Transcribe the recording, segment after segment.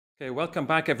Okay, welcome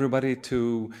back, everybody,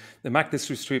 to the Mac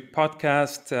History Street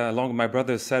podcast, along with my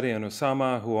brothers Sari and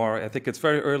Osama, who are, I think it's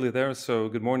very early there, so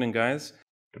good morning, guys.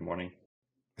 Good morning.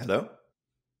 Hello.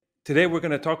 Today, we're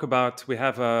going to talk about, we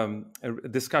have a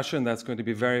discussion that's going to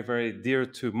be very, very dear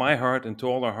to my heart and to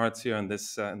all our hearts here in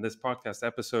this podcast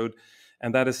episode,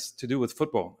 and that is to do with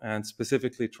football, and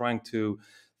specifically trying to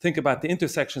think about the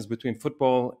intersections between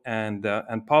football and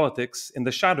politics in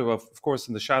the shadow of course,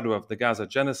 in the shadow of the Gaza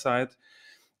genocide.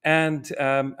 And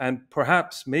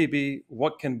perhaps maybe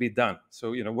what can be done.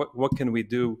 So what can we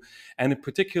do? And in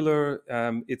particular,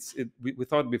 we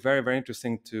thought it'd be very, very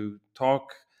interesting to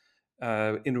talk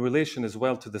in relation as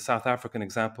well to the South African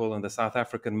example and the South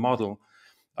African model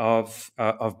of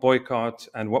boycott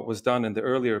and what was done in the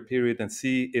earlier period, and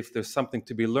see if there's something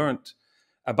to be learned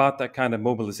about that kind of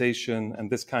mobilization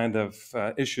and this kind of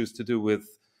issues to do with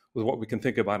what we can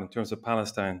think about in terms of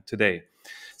Palestine today.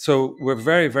 So we're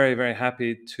very, very, very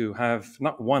happy to have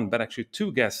not one, but actually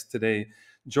two guests today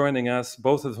joining us,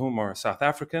 both of whom are South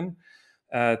African,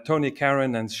 Tony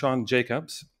Karon and Sean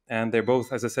Jacobs. And they're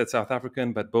both, as I said, South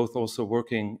African, but both also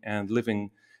working and living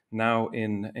now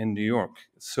in New York.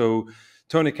 So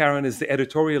Tony Karon is the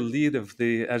editorial lead of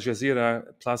the Al Jazeera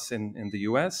Plus in the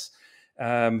US.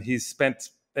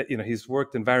 He's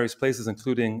worked in various places,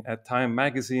 including at Time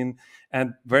magazine,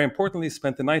 and very importantly,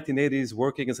 spent the 1980s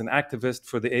working as an activist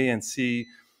for the ANC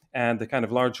and the kind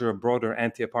of larger, broader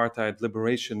anti-apartheid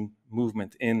liberation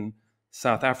movement in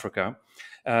South Africa.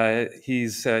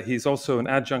 He's also an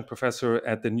adjunct professor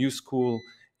at the New School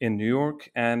in New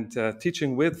York, and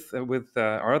teaching with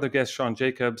our other guest, Sean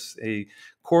Jacobs, a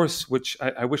course which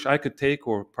I wish I could take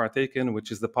or partake in, which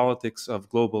is the politics of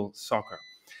global soccer.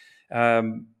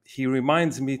 He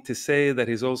reminds me to say that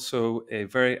he's also a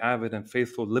very avid and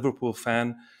faithful Liverpool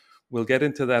fan. We'll get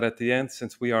into that at the end,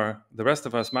 since the rest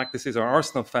of us, Mac, this is our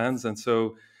Arsenal fans, and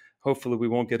so hopefully we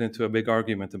won't get into a big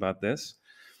argument about this.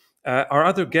 Our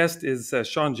other guest is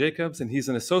Sean Jacobs, and he's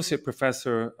an associate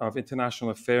professor of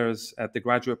international affairs at the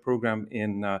graduate program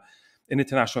in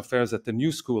international affairs at the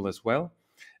New School as well.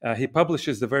 He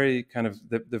publishes the very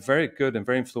good and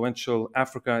very influential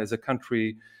Africa is a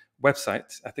Country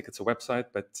website. I think it's a website,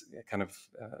 but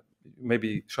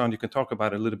maybe, Sean, you can talk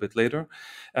about it a little bit later,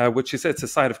 which he said it's a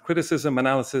site of criticism,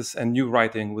 analysis, and new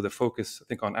writing with a focus, I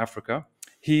think, on Africa.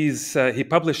 He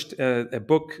published a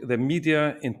book, The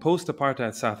Media in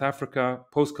Post-Apartheid South Africa,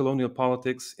 Post-Colonial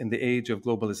Politics in the Age of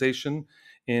Globalization,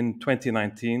 in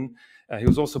 2019. He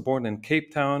was also born in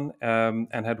Cape Town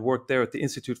and had worked there at the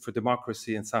Institute for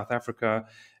Democracy in South Africa,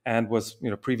 and was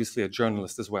previously a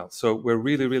journalist as well. So we're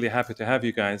really, really happy to have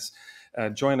you guys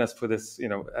join us for this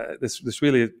this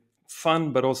really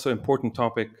fun but also important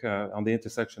topic on the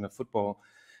intersection of football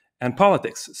and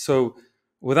politics. So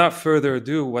without further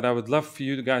ado, what I would love for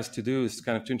you guys to do is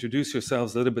kind of to introduce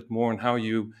yourselves a little bit more and how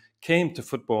you came to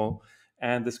football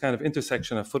and this kind of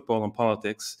intersection of football and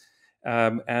politics.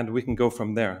 And we can go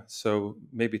from there. So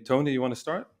maybe, Tony, you want to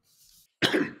start?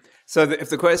 So if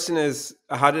the question is,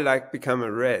 how did I become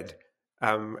a Red,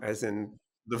 as in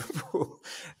Liverpool,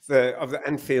 of the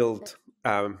Anfield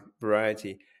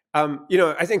variety?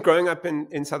 I think growing up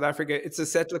in South Africa, it's a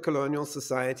settler colonial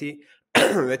society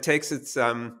that takes its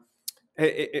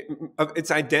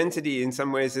identity in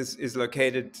some ways is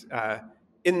located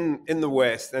in the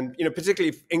West, and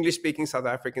particularly English-speaking South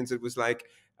Africans, it was like.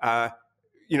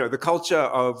 The culture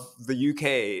of the UK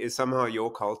is somehow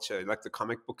your culture, like the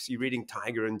comic books, you're reading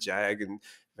Tiger and Jag, and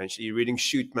eventually you're reading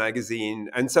Shoot magazine.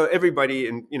 And so everybody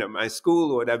in, my school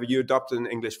or whatever, you adopt an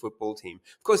English football team.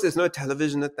 Of course, there's no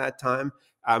television at that time.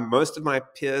 Most of my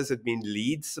peers had been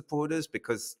Leeds supporters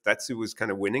because that's who was kind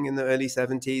of winning in the early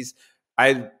 70s.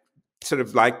 I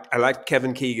liked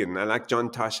Kevin Keegan. I liked John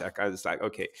Toshak. I was like,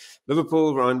 okay,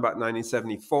 Liverpool around about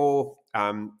 1974.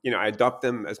 I adopt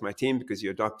them as my team because you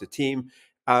adopt a team.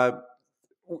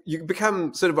 You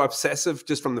become sort of obsessive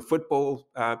just from the football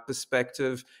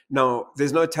perspective. Now,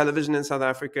 there's no television in South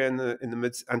Africa in the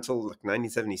mid until like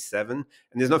 1977, and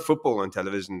there's no football on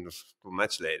television until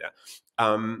much later.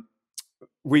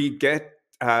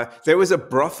 There was a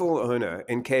brothel owner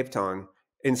in Cape Town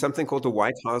in something called the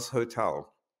White House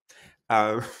Hotel.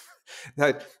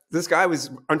 That this guy was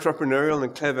entrepreneurial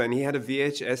and clever, and he had a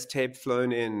VHS tape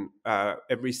flown in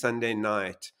every Sunday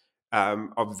night.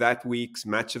 Of that week's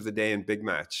match of the day and big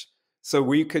match. So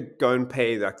we could go and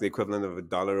pay like the equivalent of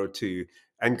 $1 or $2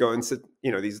 and go and sit,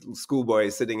 these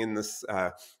schoolboys sitting in this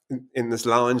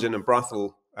lounge in a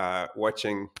brothel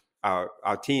watching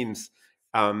our teams.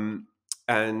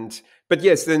 But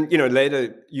yes, then,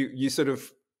 later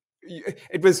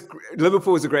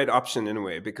Liverpool was a great option in a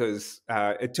way because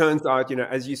it turns out,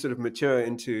 as you sort of mature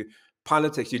into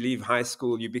politics. You leave high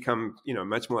school, you become,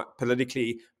 much more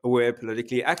politically aware,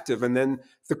 politically active. And then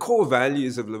the core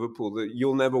values of Liverpool, the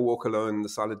you'll never walk alone, the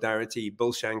solidarity,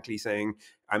 Bill Shankly saying,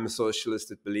 I'm a socialist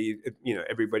that believe,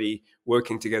 everybody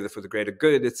working together for the greater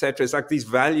good, etc. It's like these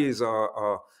values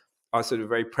are sort of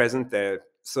very present there.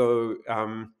 So,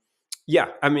 yeah,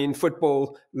 I mean,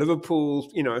 football, Liverpool,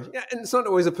 and it's not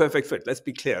always a perfect fit. Let's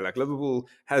be clear. Like Liverpool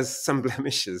has some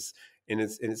blemishes in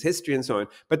its history and so on.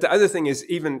 But the other thing is,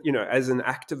 even as an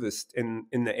activist in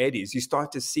the 80s, you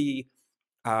start to see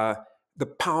the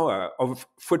power of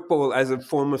football as a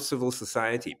form of civil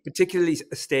society, particularly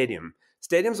a stadium.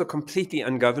 Stadiums are completely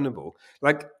ungovernable.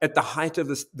 Like at the height of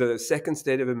the second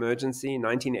state of emergency in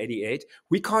 1988,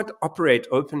 we can't operate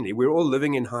openly. We're all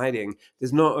living in hiding.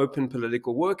 There's no open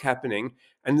political work happening.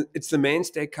 And it's the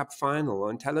Mainstay Cup final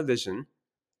on television.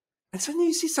 And suddenly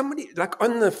you see somebody like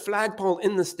on the flagpole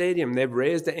in the stadium, they've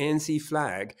raised the ANC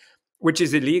flag, which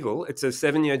is illegal. It's a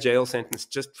 7-year jail sentence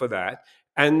just for that.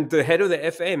 And the head of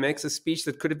the FA makes a speech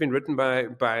that could have been written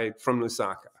from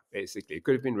Lusaka, basically. It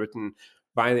could have been written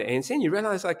by the ANC. And you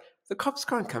realize, like, the cops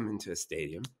can't come into a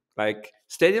stadium. Like,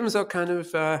 stadiums are kind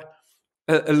of a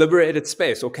liberated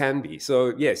space, or can be.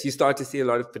 So, yes, you start to see a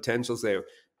lot of potentials there.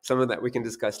 Some of that we can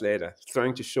discuss later.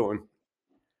 Throwing to Sean.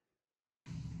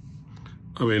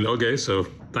 I mean, okay, so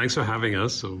thanks for having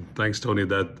us. So thanks, Tony.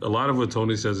 That a lot of what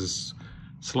Tony says is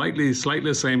slightly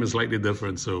the same and slightly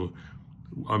different. So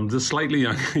I'm just slightly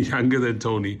younger than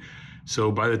Tony.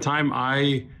 So by the time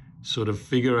I sort of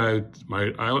figure out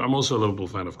I'm also a Liverpool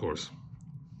fan, of course,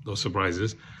 no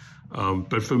surprises.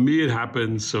 But for me, it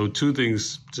happened. So two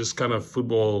things, just kind of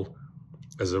football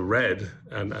as a red,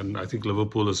 and I think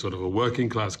Liverpool is sort of a working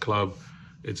class club.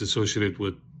 It's associated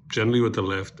generally with the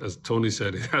left. As Tony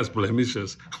said, it has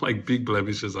blemishes, like big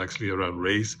blemishes actually around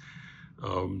race.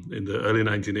 In the early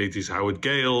 1980s, Howard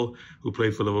Gale, who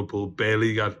played for Liverpool,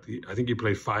 barely I think he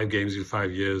played 5 games in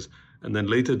 5 years. And then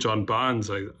later, John Barnes,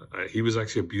 he was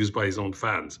actually abused by his own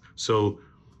fans. So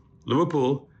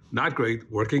Liverpool, not great,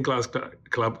 working class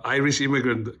club, Irish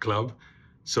immigrant club.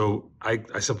 So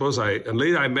I suppose and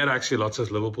later I met actually lots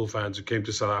of Liverpool fans who came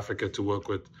to South Africa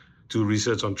to do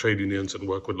research on trade unions and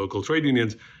work with local trade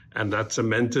unions. And that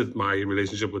cemented my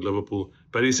relationship with Liverpool.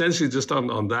 But essentially just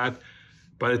on that,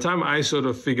 by the time I sort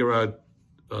of figure out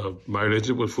my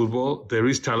relationship with football, there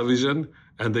is television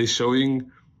and they're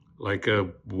showing like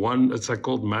it's like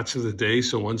called Match of the Day.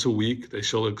 So once a week they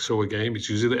show a game. It's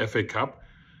usually the FA Cup.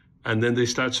 And then they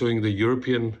start showing the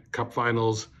European Cup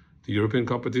finals, the European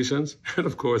competitions. And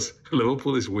of course,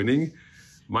 Liverpool is winning.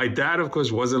 My dad, of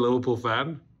course, was a Liverpool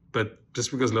fan. But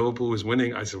just because Liverpool was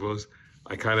winning, I suppose,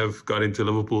 I kind of got into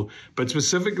Liverpool. But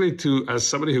specifically as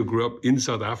somebody who grew up in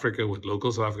South Africa with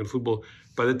local South African football,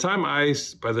 by the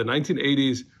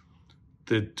 1980s,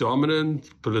 the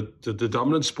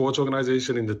dominant sports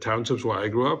organization in the townships where I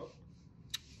grew up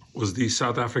was the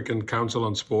South African Council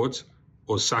on Sports,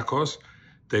 or SACOS.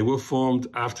 They were formed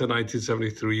after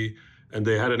 1973, and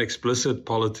they had an explicit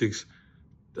politics.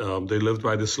 They lived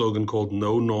by the slogan called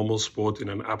 "No normal sport in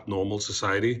an abnormal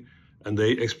society," and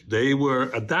they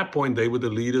were at that point they were the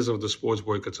leaders of the sports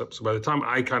boycott. So by the time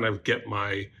I kind of get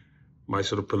my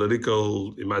sort of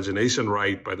political imagination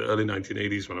right, by the early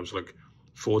 1980s, when I was like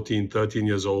 14, 13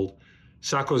 years old,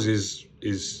 SACOS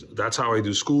is that's how I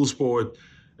do school sport.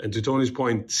 And to Tony's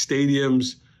point,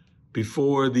 stadiums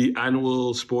before the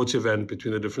annual sports event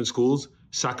between the different schools,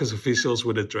 SACOS officials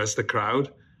would address the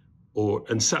crowd.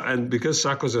 And because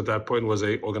SACOS at that point was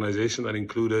an organization that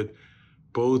included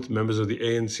both members of the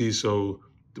ANC, so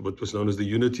what was known as the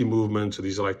Unity Movement, so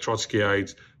these are like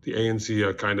Trotskyites. The ANC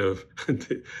are kind of,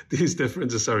 these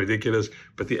differences are ridiculous,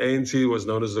 but the ANC was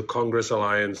known as the Congress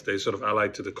Alliance. They sort of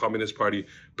allied to the Communist Party.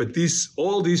 But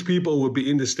all these people would be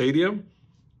in the stadium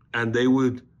and they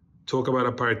would talk about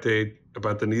apartheid,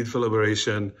 about the need for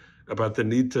liberation, about the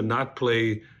need to not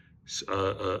play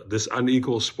this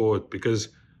unequal sport, because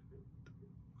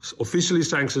officially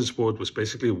sanctioned sport was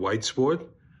basically white sport.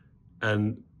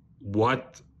 And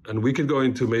we could go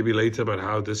into maybe later about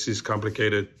how this is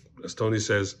complicated. As Tony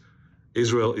says,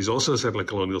 Israel is also a settler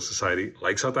colonial society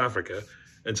like South Africa.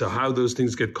 And so how those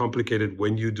things get complicated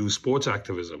when you do sports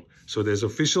activism. So there's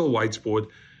official white sport,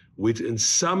 which in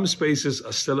some spaces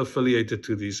are still affiliated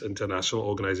to these international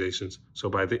organizations. So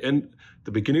by the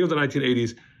beginning of the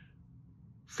 1980s,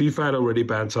 FIFA had already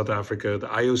banned South Africa. The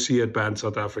IOC had banned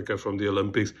South Africa from the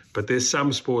Olympics. But there's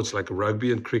some sports like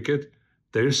rugby and cricket,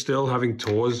 they're still having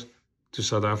tours to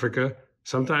South Africa.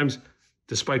 Sometimes,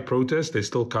 despite protests, they're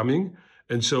still coming.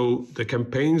 And so the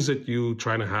campaigns that you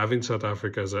trying to have in South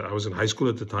Africa, as I was in high school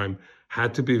at the time,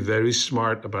 had to be very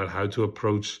smart about how to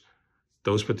approach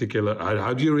those particular,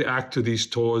 how do you react to these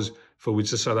tours for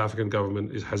which the South African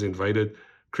government has invited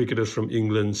cricketers from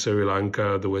England, Sri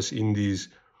Lanka, the West Indies,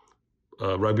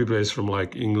 rugby players from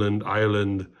like England,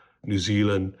 Ireland, New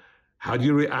Zealand? How do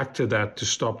you react to that to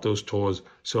stop those tours?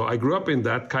 So I grew up in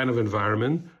that kind of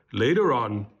environment. Later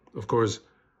on, of course,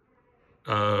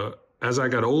 as I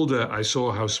got older, I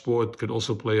saw how sport could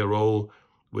also play a role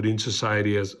within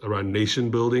society as around nation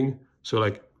building. So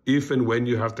like if and when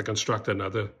you have to construct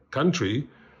another country,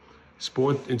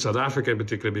 sport in South Africa in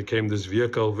particular became this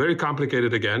vehicle, very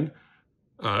complicated again,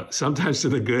 sometimes to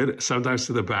the good, sometimes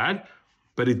to the bad,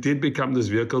 but it did become this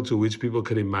vehicle to which people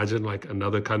could imagine like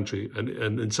another country. And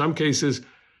in some cases,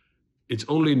 it's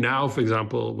only now, for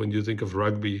example, when you think of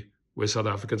rugby, where South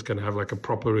Africans can have like a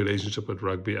proper relationship with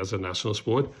rugby as a national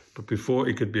sport. But before,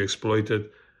 it could be exploited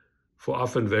for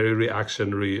often very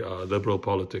reactionary liberal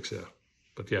politics. Yeah.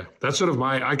 But yeah, that's sort of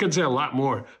I can say a lot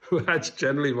more. That's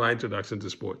generally my introduction to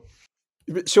sport.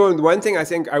 Sean, one thing I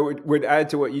think I would add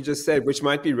to what you just said, which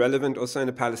might be relevant also in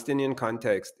a Palestinian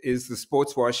context, is the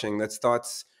sports washing that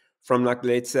starts from like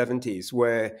late 70s,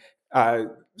 where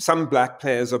some black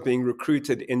players are being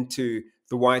recruited into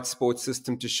the white sports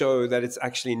system to show that it's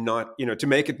actually not, to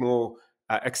make it more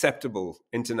acceptable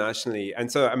internationally.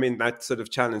 And so, I mean, that sort of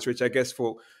challenge, which I guess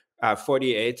for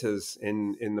 48ers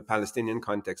in the Palestinian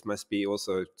context must be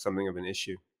also something of an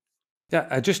issue. Yeah,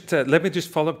 I just let me just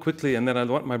follow up quickly, and then I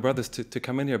want my brothers to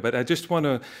come in here. But I just want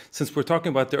to, since we're talking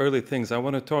about the early things, I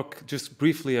want to talk just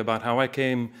briefly about how I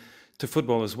came to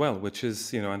football as well, which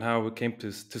is, and how I came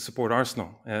to support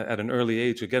Arsenal at an early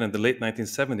age, again in the late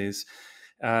 1970s.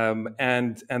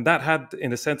 And that had,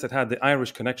 in a sense, it had the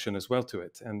Irish connection as well to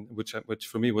it, and which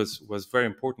for me was very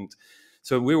important.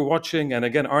 So we were watching, and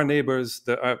again, our neighbors,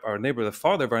 the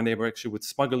father of our neighbor, actually would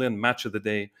smuggle in Match of the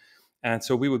Day, and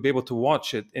so we would be able to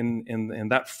watch it in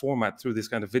that format through these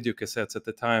kind of video cassettes at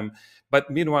the time. But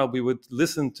meanwhile, we would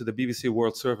listen to the BBC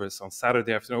World Service on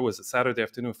Saturday afternoon. It was a Saturday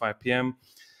afternoon, 5 p.m.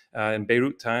 In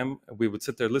Beirut time. We would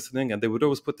sit there listening, and they would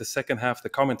always put the second half, the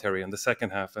commentary in the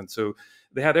second half. And so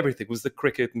they had everything. It was the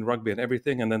cricket and rugby and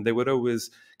everything. And then they would always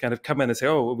kind of come in and say,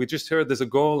 oh, we just heard there's a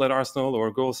goal at Arsenal or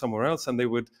a goal somewhere else. And they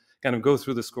would kind of go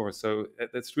through the score. So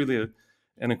it's really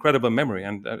an incredible memory.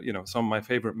 And, some of my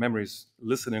favorite memories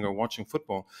listening or watching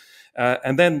football.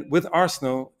 And then with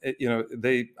Arsenal,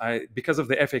 because of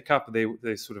the FA Cup,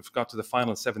 they sort of got to the final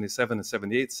in 77 and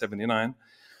 78, 79.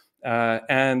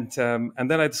 And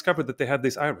then I discovered that they had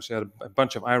these Irish. They had a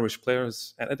bunch of Irish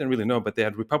players. And I didn't really know, but they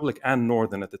had Republic and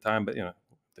Northern at the time. But they're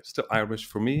still Irish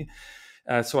for me.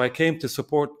 So I came to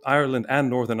support Ireland and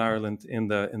Northern Ireland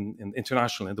in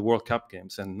international in the World Cup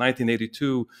games. And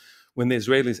 1982, when the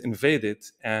Israelis invaded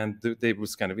and they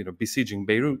was kind of besieging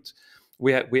Beirut,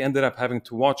 we ended up having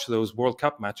to watch those World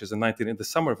Cup matches in the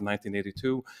summer of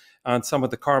 1982 on some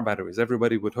of the car batteries.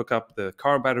 Everybody would hook up the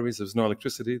car batteries. There was no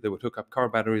electricity. They would hook up car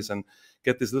batteries and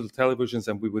get these little televisions,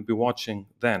 and we would be watching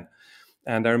then.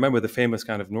 And I remember the famous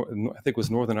kind of, I think it was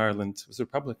Northern Ireland, was it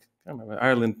Republic? I can't remember.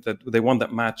 Ireland, that they won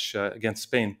that match against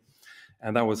Spain.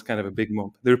 And that was kind of a big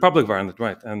moment. The Republic of Ireland,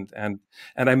 right. And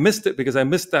I missed it because I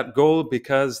missed that goal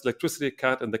because electricity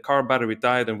cut and the car battery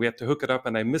died and we had to hook it up.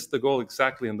 And I missed the goal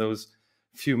exactly in those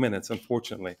few minutes,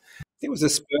 unfortunately. I think it was a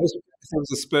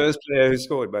Spurs player who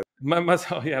scored. But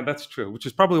yeah, that's true, which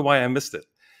is probably why I missed it.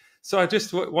 So I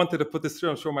just wanted to put this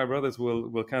through. I'm sure my brothers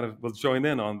will join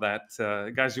in on that.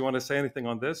 Guys, you want to say anything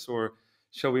on this, or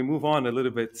shall we move on a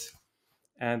little bit,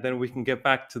 and then we can get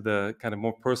back to the kind of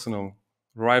more personal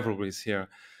rivalries here?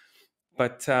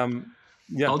 But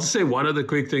yeah, I'll just say one other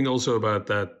quick thing also about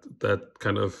that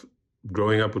kind of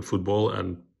growing up with football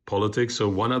and politics. So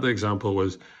one other example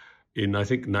was in, I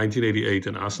think, 1988,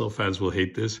 and Arsenal fans will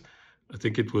hate this. I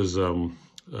think it was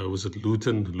it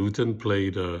Luton? Luton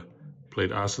played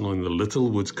Arsenal in the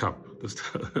Littlewoods Cup,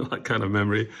 that kind of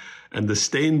memory. And the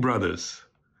Steyn brothers,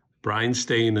 Brian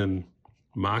Steyn and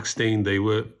Mark Steyn, they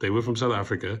were from South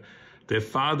Africa. Their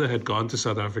father had gone to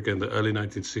South Africa in the early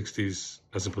 1960s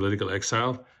as a political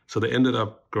exile. So they ended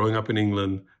up growing up in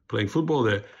England, playing football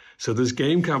there. So this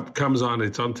game comes on,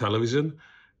 it's on television.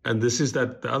 And this is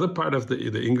the other part of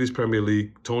the English Premier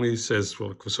League. Tony says,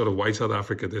 well, for sort of white South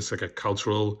Africa, there's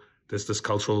this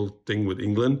cultural thing with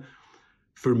England.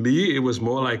 For me, it was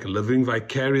more like living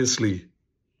vicariously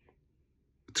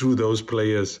through those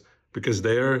players, because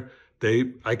they're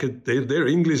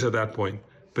English at that point,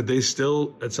 but they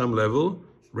still at some level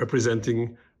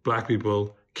representing black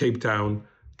people, Cape Town,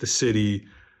 the city.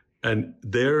 And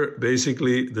they're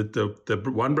basically the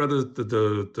one brother,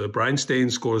 the Brian Steyn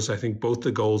scores, I think, both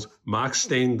the goals. Mark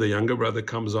Steyn, the younger brother,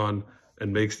 comes on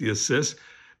and makes the assist.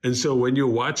 And so when you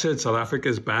watch it, South Africa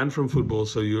is banned from football.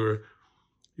 So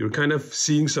you're kind of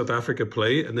seeing South Africa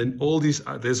play, and then all these,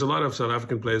 there's a lot of South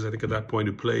African players, I think, at that point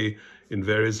who play in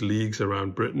various leagues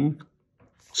around Britain.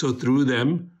 So through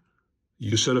them,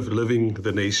 you're sort of living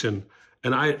the nation.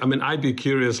 And I mean, I'd be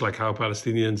curious, like how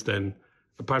Palestinians then,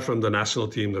 apart from the national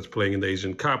team that's playing in the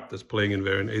Asian Cup, that's playing in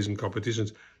various Asian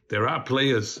competitions, there are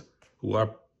players who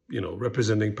are,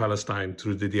 representing Palestine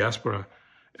through the diaspora.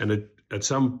 And at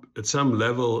some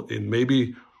level, in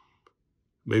maybe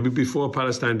before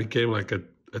Palestine became like a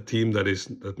team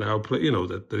that now play,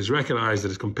 that is recognized,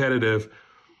 that is competitive,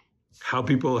 how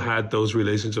people had those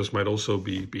relationships might also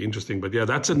be interesting. But yeah,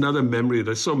 that's another memory.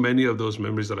 There's so many of those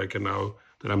memories that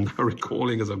I'm now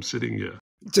recalling as I'm sitting here.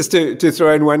 Just to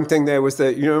throw in one thing there was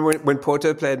that, when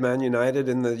Porto played Man United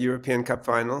in the European Cup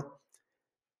final,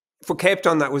 for Cape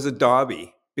Town, that was a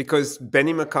derby because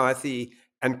Benny McCarthy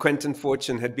and Quentin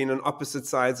Fortune had been on opposite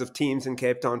sides of teams in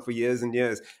Cape Town for years and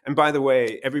years. And by the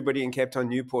way, everybody in Cape Town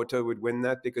knew Porto would win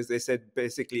that because they said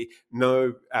basically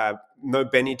no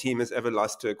Benny team has ever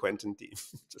lost to a Quentin team.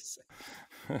 Just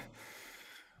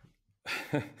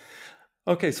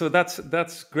Okay, so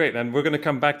that's great, and we're going to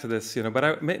come back to this,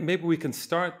 But maybe we can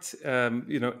start,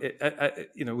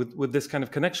 with this kind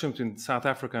of connection between South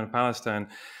Africa and Palestine.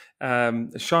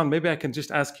 Sean, maybe I can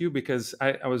just ask you because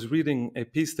I was reading a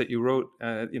piece that you wrote.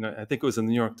 I think it was in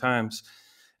the New York Times,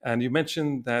 and you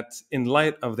mentioned that in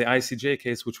light of the ICJ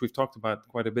case, which we've talked about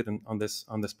quite a bit on this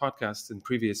podcast in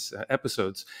previous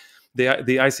episodes. The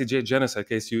ICJ genocide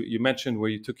case you mentioned, where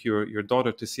you took your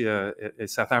daughter to see a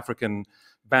South African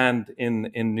band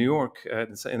in New York,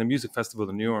 in a music festival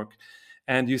in New York,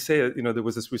 and you say that there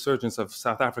was this resurgence of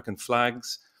South African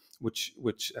flags, which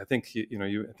I think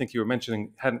you were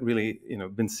mentioning hadn't really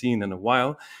been seen in a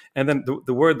while. And then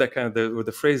the word that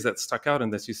the phrase that stuck out in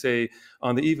this, you say,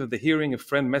 on the eve of the hearing, a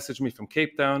friend messaged me from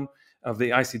Cape Town of the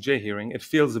ICJ hearing. It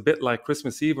feels a bit like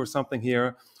Christmas Eve or something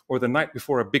here, or the night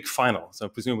before a big final, so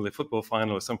presumably a football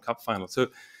final or some cup final. So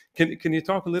can you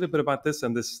talk a little bit about this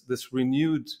and this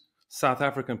renewed South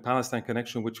African Palestine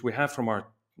connection, which we have from our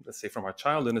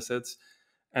child in a sense,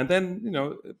 and then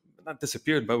not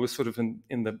disappeared, but was sort of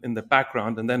in the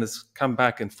background, and then has come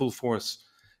back in full force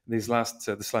this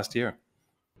last year.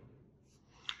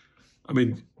 I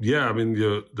mean, yeah,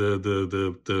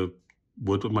 the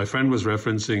what my friend was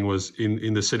referencing was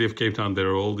in the city of Cape Town,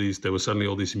 there were suddenly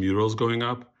all these murals going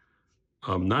up.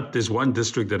 Not this one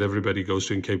district that everybody goes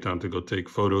to in Cape Town to go take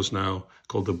photos now,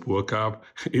 called the boycott.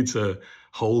 It's a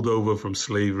holdover from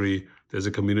slavery. There's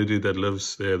a community that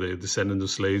lives there, the descendants of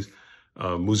slaves,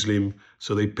 Muslim.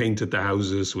 So they painted the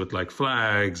houses with like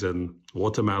flags and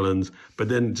watermelons. But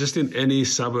then just in any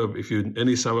suburb, if you're in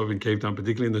any suburb in Cape Town,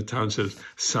 particularly in the townships,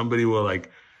 somebody will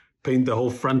like paint the whole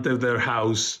front of their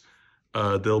house.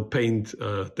 They'll paint,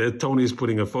 Tony's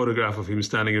putting a photograph of him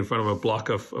standing in front of a block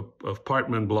of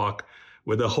apartment block,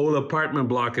 where the whole apartment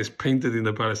block is painted in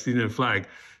the Palestinian flag.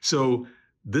 So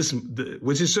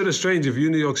which is sort of strange if you're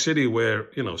in New York City, where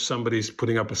somebody's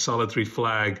putting up a solitary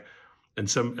flag,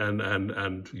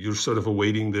 and you're sort of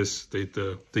awaiting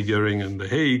the hearing in The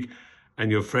Hague,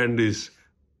 and your friend is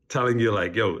telling you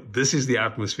like, yo, this is the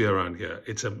atmosphere around here.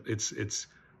 It's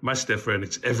much different.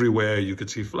 It's everywhere. You can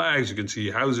see flags, you can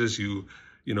see houses,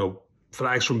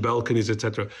 flags from balconies,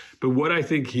 etc. But what I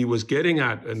think he was getting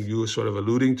at, and you were sort of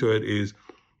alluding to it, is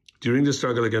during the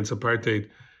struggle against apartheid,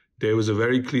 there was a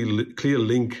very clear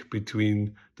link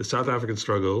between the South African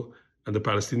struggle and the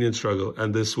Palestinian struggle.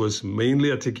 And this was mainly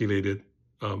articulated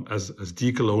as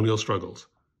decolonial struggles.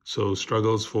 So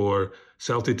struggles for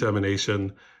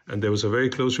self-determination. And there was a very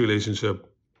close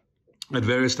relationship at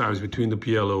various times between the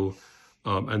PLO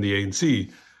and the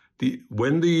ANC.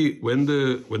 When the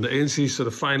ANC sort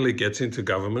of finally gets into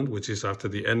government, which is after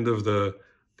the end of the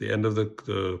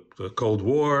Cold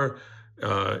War,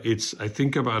 it's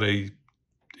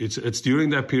during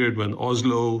that period when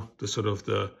Oslo,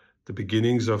 the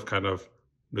beginnings of kind of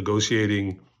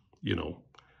negotiating,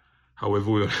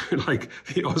 however we like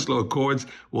the Oslo Accords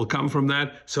will come from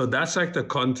that. So that's like the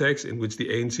context in which the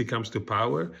ANC comes to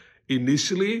power.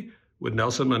 Initially, with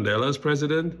Nelson Mandela as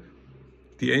president,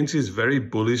 the ANC is very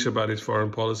bullish about its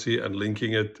foreign policy and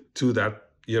linking it to that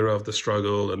era of the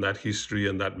struggle and that history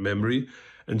and that memory.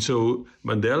 And so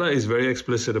Mandela is very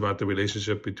explicit about the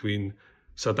relationship between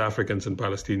South Africans and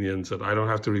Palestinians that I don't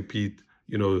have to repeat.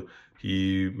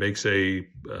 He makes a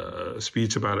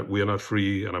speech about it. We are not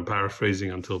free, and I'm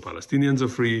paraphrasing, until Palestinians are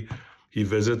free. He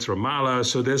visits Ramallah.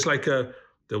 So there's like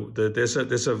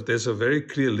there's a very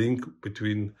clear link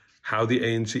between how the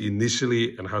ANC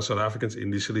initially and how South Africans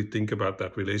initially think about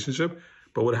that relationship.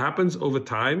 But what happens over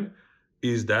time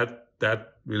is that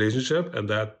relationship and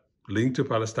that link to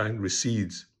Palestine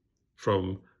recedes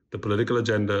from the political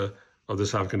agenda of the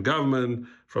South African government,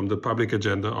 from the public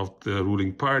agenda of the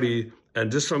ruling party,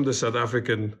 and just from the South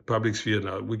African public sphere.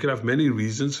 Now, we could have many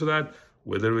reasons for that,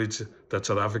 whether it's that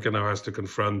South Africa now has to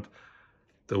confront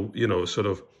the, sort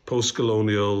of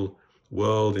post-colonial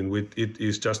world in which it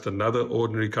is just another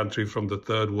ordinary country from the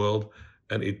third world,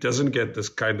 and it doesn't get this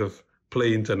kind of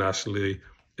play internationally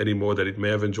anymore that it may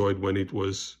have enjoyed when it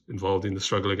was involved in the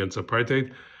struggle against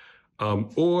apartheid.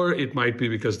 Or it might be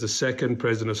because the second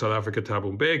president of South Africa,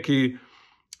 Thabo Mbeki,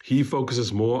 he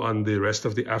focuses more on the rest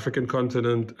of the African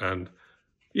continent, and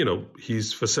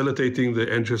he's facilitating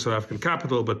the entry of South African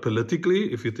capital. But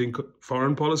politically, if you think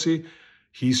foreign policy,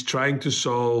 he's trying to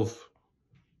solve,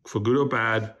 for good or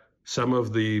bad, some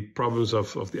of the problems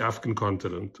of the African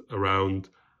continent around,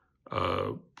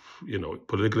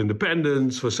 political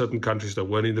independence for certain countries that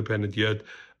weren't independent yet,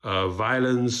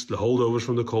 violence, the holdovers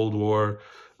from the Cold War,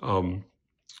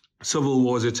 civil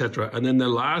wars, etc. And then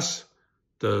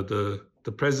the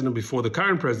president before the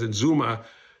current president, Zuma,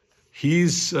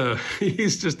 he's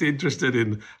just interested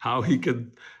in how he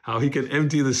can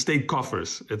empty the state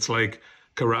coffers. It's like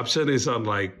corruption is on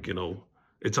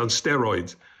it's on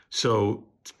steroids. So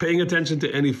paying attention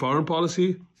to any foreign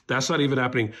policy, that's not even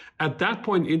happening. At that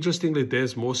point, interestingly,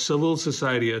 there's more civil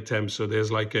society attempts. So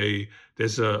there's a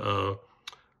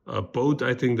boat,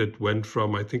 I think, that went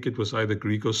from, I think it was either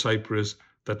Greek or Cyprus,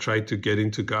 that tried to get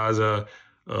into Gaza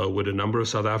with a number of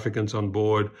South Africans on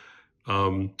board.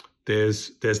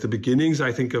 There's the beginnings,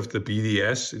 I think, of the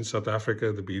BDS in South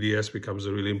Africa. The BDS becomes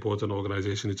a really important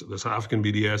organization. It's the South African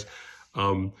BDS.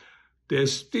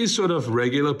 There's these sort of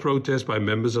regular protests by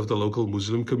members of the local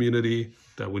Muslim community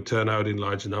that would turn out in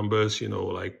large numbers,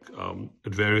 at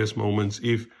various moments.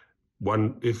 If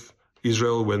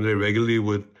Israel, when they regularly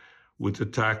would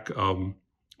attack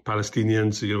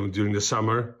Palestinians, during the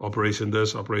summer, Operation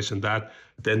this, Operation that,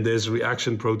 then there's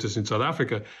reaction protests in South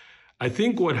Africa. I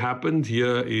think what happened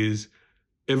here is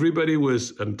everybody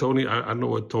was, and Tony, I don't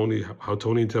know how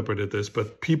Tony interpreted this,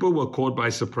 but people were caught by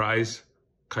surprise,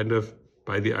 kind of,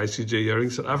 by the ICJ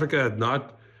hearings. The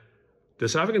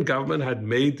South African government had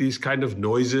made these kind of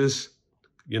noises,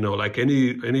 like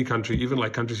any country, even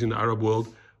like countries in the Arab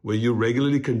world, where you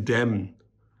regularly condemn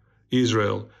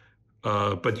Israel,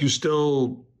 but you're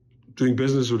still doing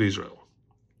business with Israel.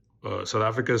 South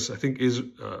Africa is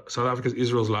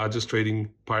Israel's largest trading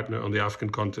partner on the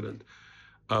African continent.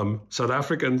 South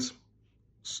Africans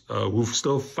who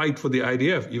still fight for the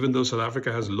IDF, even though South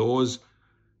Africa has laws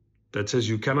that says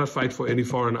you cannot fight for any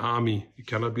foreign army, you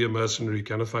cannot be a mercenary, you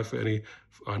cannot fight for an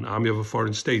army of a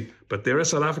foreign state. But there are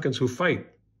South Africans who fight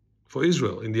for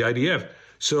Israel in the IDF.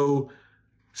 So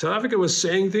South Africa was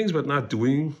saying things but not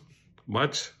doing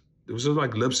much. It was just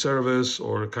like lip service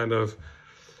or kind of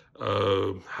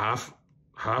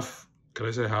half-ass?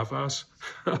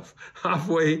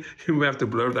 Halfway, you may have to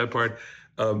blur that part.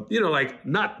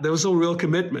 There was no real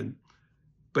commitment.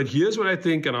 But here's what I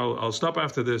think, and I'll stop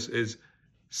after this, is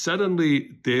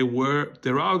suddenly there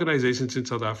are organizations in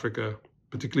South Africa,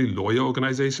 particularly lawyer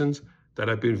organizations, that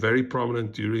have been very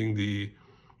prominent during the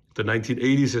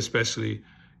 1980s, especially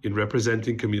in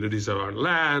representing communities around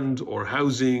land or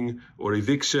housing or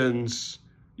evictions,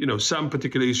 some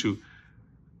particular issue.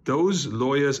 Those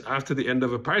lawyers, after the end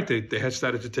of apartheid, they had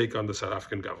started to take on the South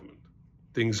African government.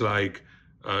 Things like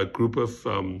a group of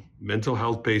mental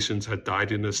health patients had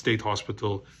died in a state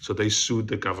hospital, so they sued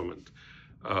the government.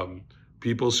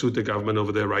 People sued the government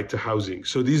over their right to housing.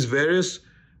 So these various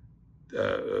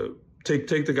take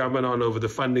the government on over the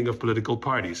funding of political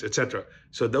parties, etc.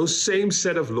 So those same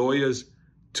set of lawyers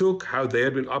took how they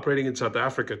had been operating in South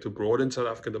Africa to broaden South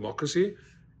African democracy,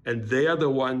 and they are the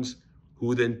ones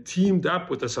who then teamed up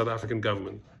with the South African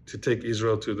government to take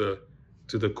Israel to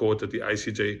the court at the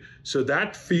ICJ. So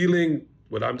that feeling,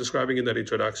 what I'm describing in that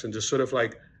introduction, just sort of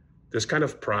like this kind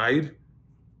of pride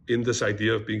in this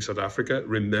idea of being South Africa,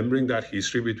 remembering that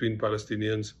history between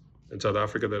Palestinians and South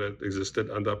Africa that had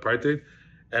existed under apartheid,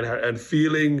 and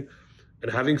feeling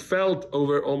and having felt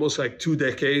over almost like 2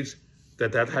 decades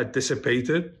that had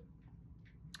dissipated,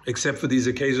 except for these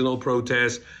occasional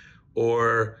protests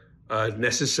or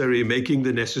making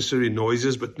the necessary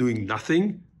noises but doing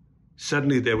nothing.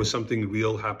 Suddenly there was something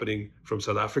real happening from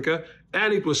South Africa,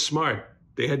 and it was smart.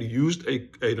 They had used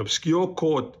an obscure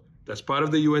court that's part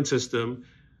of the UN system,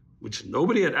 which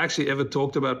nobody had actually ever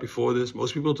talked about before this.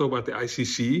 Most people talk about the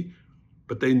ICC,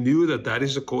 but they knew that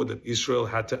is a court that Israel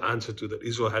had to answer to, that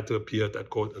Israel had to appear at that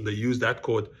court, and they used that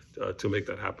court to make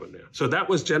that happen. Yeah. So that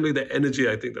was generally the energy,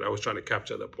 I think, that I was trying to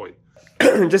capture at that point.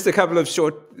 Just a couple of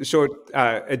short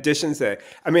additions there.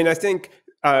 I mean, I think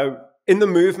in the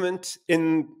movement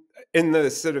in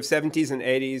the sort of 70s and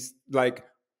 80s, like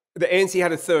the ANC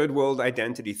had a third world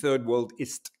identity, third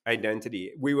worldist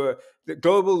identity. We were the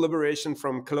global liberation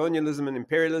from colonialism and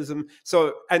imperialism.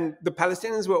 So, and the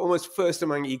Palestinians were almost first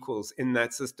among equals in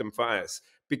that system for us,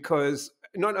 because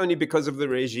not only because of the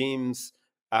regime's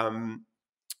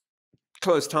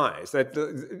close ties, that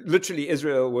literally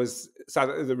Israel was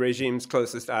the regime's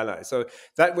closest ally. So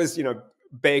that was,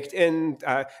 baked in.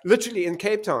 Literally in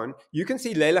Cape Town, you can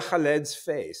see Leila Khaled's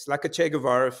face, like a Che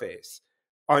Guevara face,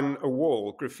 on a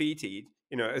wall, graffitied,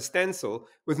 a stencil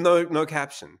with no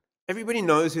caption. Everybody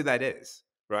knows who that is,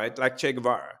 right? Like Che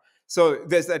Guevara. So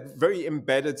there's that very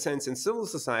embedded sense in civil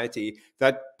society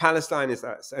that Palestine is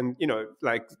us, and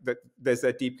like that. There's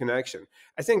that deep connection.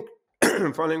 I think,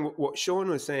 following what Sean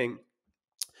was saying,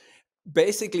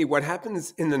 basically what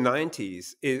happens in the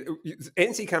 90s is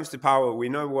ANC comes to power. We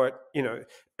know what,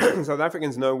 South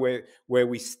Africans know where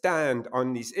we stand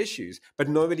on these issues, but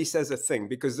nobody says a thing,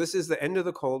 because this is the end of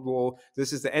the Cold War.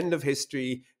 This is the end of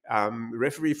history.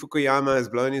 Referee Fukuyama has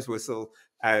blown his whistle,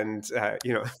 and,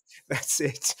 that's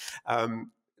it.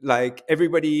 Like,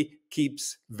 everybody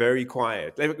keeps very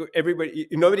quiet.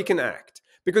 Nobody can act,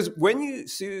 because when you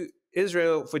sue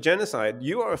Israel for genocide,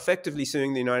 you are effectively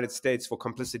suing the United States for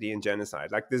complicity in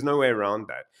genocide. Like, there's no way around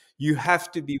that. You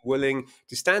have to be willing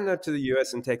to stand up to the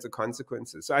US and take the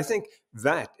consequences. So I think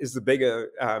that is the bigger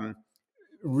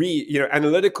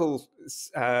analytical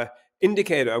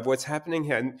indicator of what's happening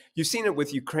here. And you've seen it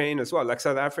with Ukraine as well. Like,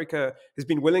 South Africa has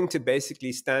been willing to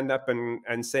basically stand up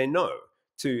and say no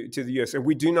to the US. And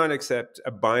we do not accept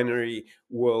a binary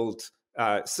world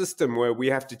system where we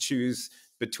have to choose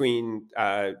between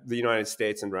the United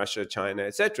States and Russia, China,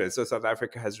 etc. So South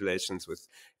Africa has relations with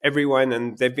everyone,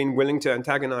 and they've been willing to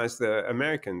antagonize the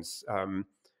Americans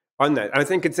on that. And I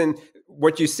think it's in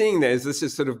what you're seeing there is this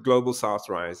is sort of global South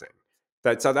rising,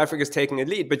 that South Africa is taking a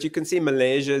lead, but you can see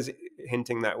Malaysia's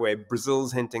hinting that way,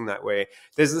 Brazil's hinting that way.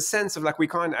 There's a sense of like, we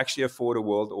can't actually afford a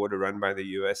world order run by the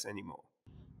US anymore.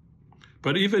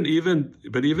 But even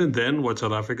then, what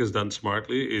South Africa's done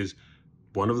smartly is,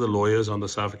 one of the lawyers on the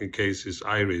South African case is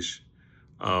Irish.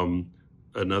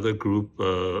 Another group,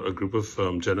 a group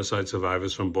of genocide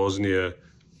survivors from Bosnia,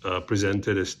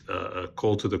 presented a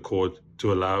call to the court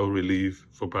to allow relief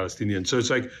for Palestinians. So it's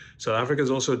like South Africa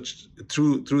is also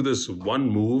through this one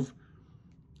move.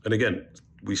 And again,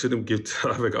 we shouldn't give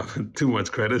South Africa too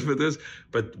much credit for this,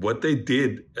 but what they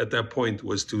did at that point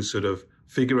was to sort of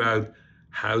figure out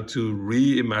how to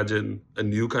reimagine a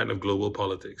new kind of global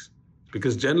politics.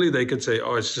 Because generally they could say,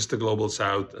 oh, it's just the global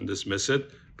South, and dismiss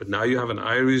it. But now you have an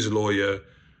Irish lawyer,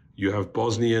 you have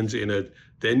Bosnians in it.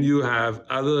 Then you have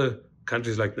other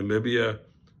countries like Namibia,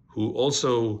 who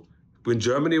also, when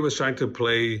Germany was trying to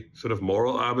play sort of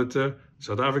moral arbiter,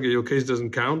 South Africa, your case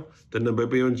doesn't count. The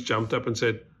Namibians jumped up and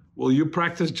said, well, you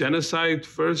practiced genocide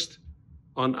first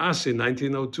on us in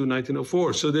 1902,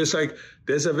 1904. So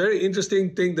there's a very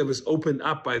interesting thing that was opened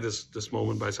up by this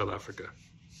moment by South Africa.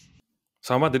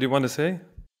 Sama, did you want to say?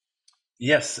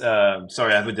 Yes,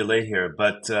 sorry, I have a delay here,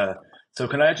 but so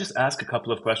can I just ask a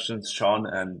couple of questions, Sean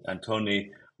and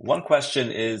Tony? One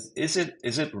question is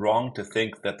it wrong to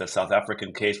think that the South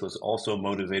African case was also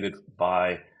motivated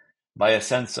by a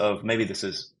sense of, maybe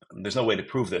there's no way to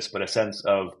prove this, but a sense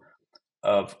of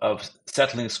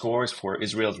settling scores for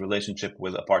Israel's relationship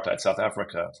with apartheid South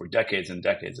Africa for decades and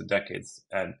decades and decades?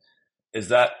 And is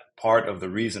that part of the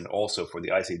reason also for the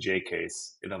ICJ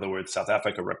case? In other words, South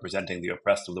Africa representing the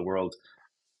oppressed of the world,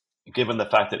 given the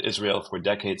fact that Israel for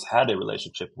decades had a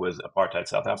relationship with apartheid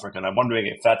South Africa. And I'm wondering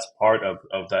if that's part of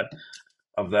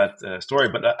that story.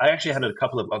 But I actually had a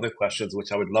couple of other questions,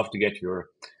 which I would love to get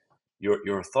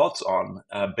your thoughts on,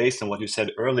 based on what you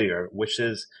said earlier, which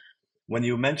is when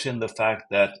you mentioned the fact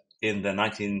that in the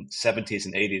 1970s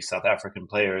and 80s, South African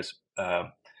players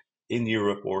in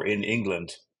Europe or in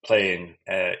England playing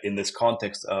in this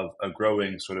context of a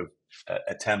growing sort of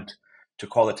attempt to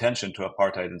call attention to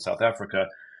apartheid in South Africa.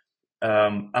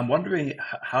 I'm wondering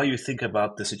how you think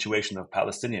about the situation of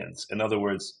Palestinians. In other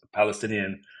words,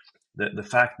 the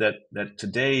fact that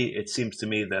today it seems to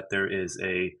me that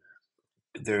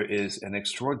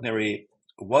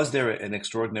was there an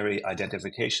extraordinary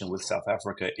identification with South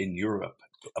Africa in Europe,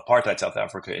 apartheid South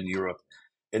Africa in Europe,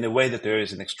 in a way that there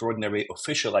is an extraordinary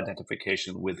official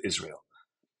identification with Israel.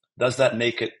 Does that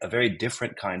make it a very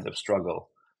different kind of struggle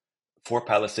for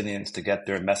Palestinians to get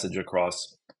their message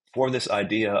across, for this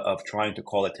idea of trying to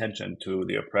call attention to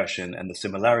the oppression and the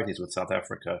similarities with South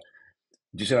Africa?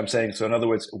 Do you see what I'm saying? So in other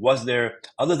words, was there,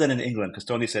 other than in England, because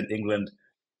Tony said England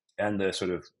and the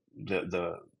sort of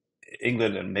the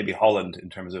England and maybe Holland in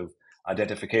terms of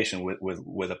identification with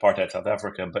apartheid South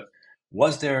Africa, but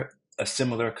was there a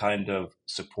similar kind of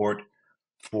support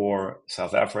for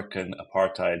South African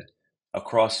apartheid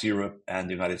across Europe and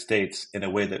the United States in a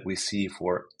way that we see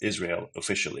for Israel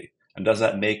officially? And does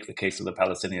that make the case of the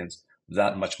Palestinians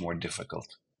that much more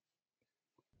difficult?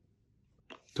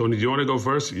 Tony, do you want to go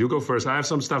first? You go first. I have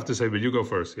some stuff to say, but you go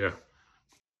first. Yeah.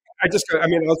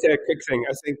 I'll say a quick thing.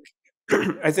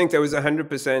 I think there was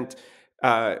 100%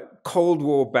 Cold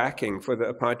War backing for the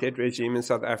apartheid regime in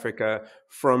South Africa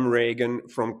from Reagan,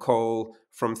 from Kohl,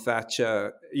 from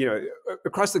Thatcher,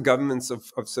 across the governments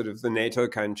of sort of the NATO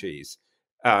countries.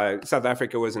 South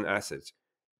Africa was an asset.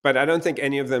 But I don't think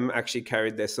any of them actually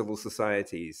carried their civil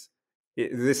societies.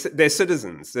 They're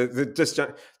citizens.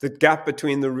 The gap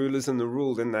between the rulers and the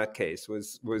ruled in that case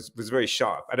was very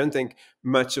sharp. I don't think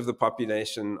much of the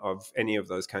population of any of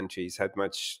those countries had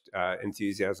much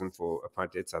enthusiasm for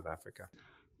apartheid South Africa.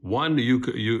 One,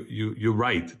 you're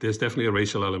right. There's definitely a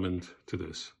racial element to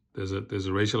this. There's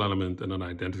a racial element and an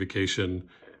identification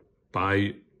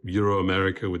by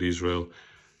Euro-America with Israel.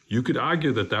 You could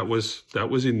argue that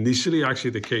was initially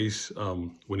actually the case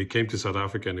when it came to South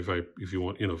Africa, and if you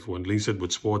want, if one links it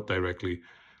with sport directly,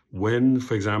 when,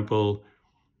 for example,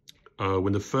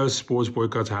 when the first sports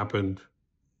boycotts happened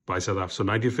by South Africa, so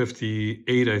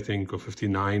 1958, I think, or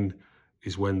 59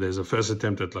 is when there's a first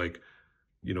attempt at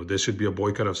there should be a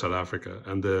boycott of South Africa,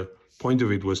 and the point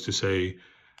of it was to say,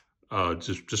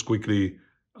 just quickly,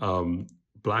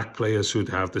 black players should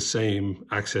have the same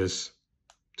access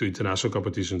to international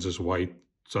competitions as white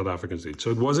South Africans did.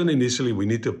 So it wasn't initially we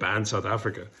need to ban South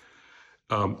Africa.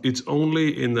 It's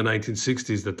only in the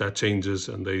 1960s that changes,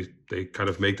 and they kind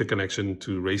of make the connection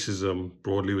to racism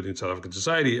broadly within South African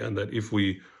society, and that if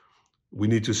we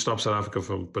need to stop South Africa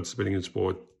from participating in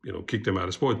sport, kick them out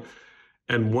of sport.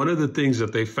 And one of the things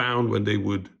that they found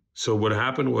so what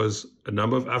happened was a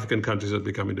number of African countries had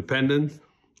become independent,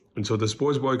 and so the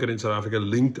sports boycott in South Africa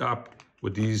linked up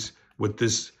with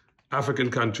this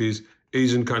African countries,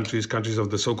 Asian countries, countries of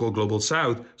the so-called global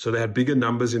South. So they had bigger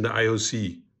numbers in the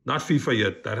IOC, not FIFA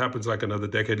yet. That happens like another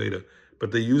decade later.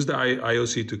 But they used the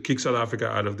IOC to kick South Africa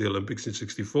out of the Olympics in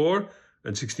 64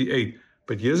 and 68.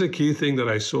 But here's a key thing that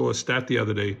I saw a stat the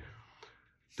other day.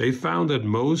 They found that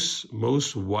most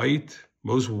white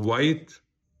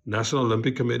national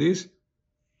Olympic committees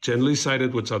generally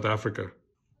sided with South Africa.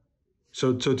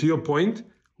 So to your point,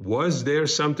 was there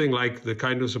something like the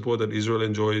kind of support that Israel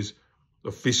enjoys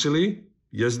officially?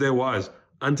 Yes, there was.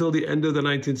 Until the end of the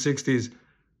 1960s,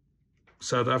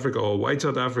 South Africa, or white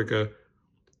South Africa,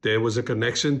 there was a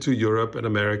connection to Europe and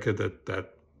America that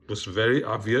was very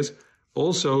obvious.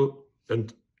 Also,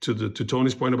 and to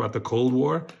Tony's point about the Cold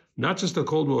War, not just the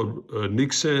Cold War,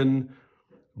 Nixon,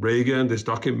 Reagan, there's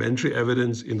documentary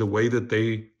evidence in the way that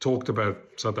they talked about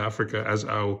South Africa as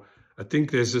I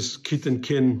think there's this kith and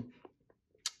kin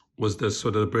was the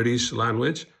sort of the British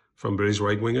language from British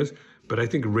right-wingers. But I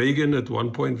think Reagan at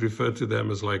one point referred to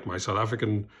them as like my South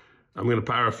African, I'm going to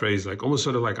paraphrase, like almost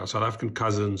sort of like our South African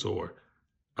cousins or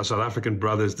our South African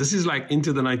brothers. This is like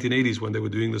into the 1980s when they were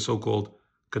doing the so-called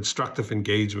constructive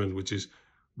engagement, which is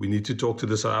we need to talk to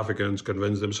the South Africans,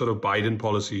 convince them, sort of Biden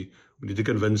policy. We need to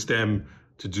convince them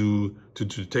to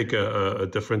take a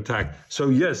different tack. So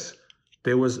yes,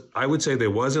 I would say there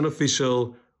was an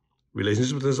official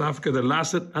relationship with South Africa that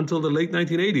lasted until the late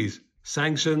 1980s.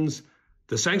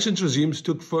 The sanctions regimes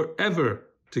took forever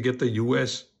to get the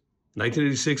U.S.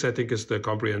 1986, I think, is the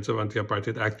Comprehensive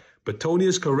Anti-Apartheid Act. But Tony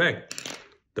is correct.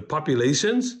 The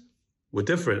populations were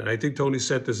different. And I think Tony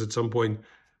said this at some point.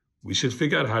 We should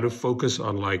figure out how to focus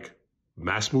on like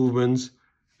mass movements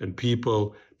and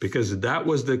people, because that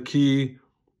was the key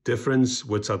difference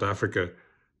with South Africa.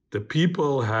 The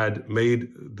people had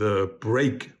made the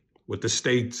break with the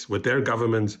states, with their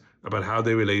governments, about how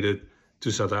they related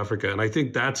to South Africa. And I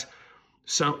think that's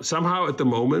somehow at the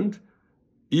moment,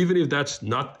 even if that's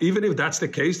the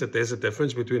case, that there's a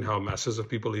difference between how masses of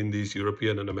people in these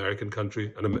European and American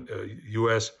countries, and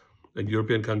US and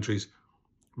European countries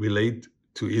relate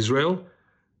to Israel.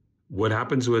 What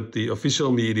happens with the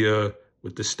official media,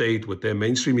 with the state, with their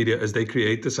mainstream media, is they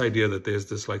create this idea that there's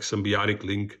this like symbiotic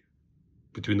link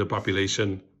between the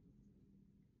population,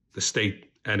 the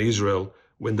state, and Israel,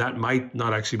 when that might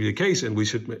not actually be the case. And we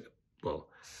should,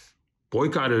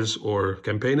 boycotters or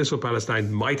campaigners for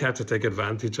Palestine might have to take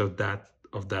advantage of that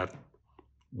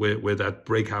where that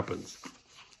break happens.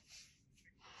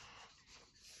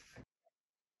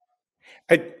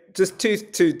 Just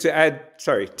to add,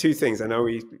 two things. I know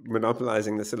we're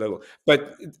monopolizing this a little,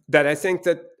 but that I think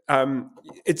that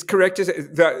it's correct to say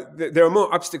that there are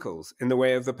more obstacles in the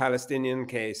way of the Palestinian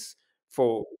case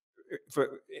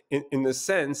in the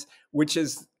sense, which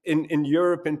is in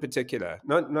Europe in particular,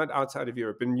 not outside of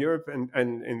Europe, in Europe and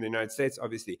in the United States,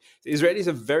 obviously, the Israelis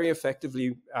have very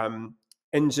effectively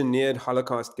engineered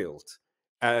Holocaust guilt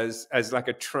as like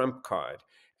a trump card.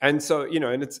 And so,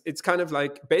 and it's kind of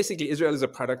like basically Israel is a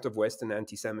product of Western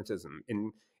anti-Semitism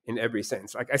in every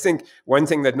sense. Like, I think one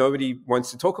thing that nobody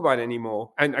wants to talk about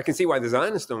anymore, and I can see why the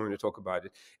Zionists don't want to talk about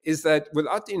it, is that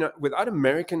without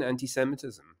American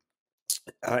anti-Semitism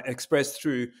expressed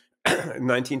through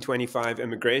 1925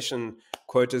 immigration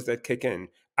quotas that kick in,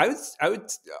 I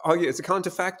would argue it's a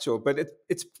counterfactual, but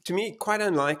it's to me quite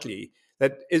unlikely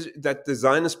that the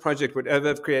Zionist project would ever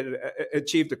have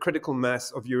achieved a critical mass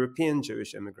of European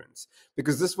Jewish immigrants,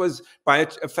 because this was by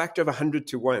a factor of 100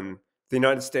 to 1. The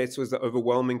United States was the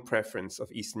overwhelming preference of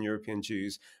Eastern European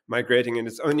Jews migrating, and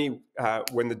it's only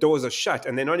when the doors are shut,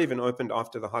 and they're not even opened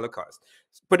after the Holocaust.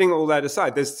 Putting all that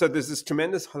aside, there's this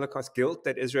tremendous Holocaust guilt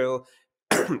that Israel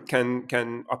can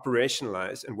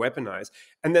operationalize and weaponize.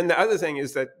 And then the other thing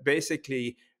is that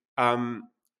basically,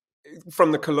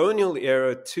 from the colonial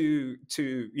era to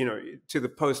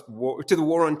the post-war, to the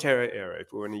war on terror era,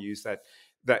 if we want to use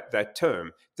that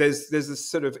term, there's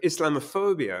this sort of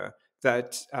Islamophobia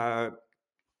that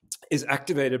is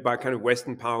activated by kind of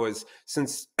Western powers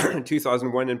since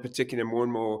 2001 in particular, more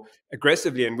and more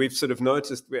aggressively. And we've sort of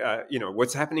noticed,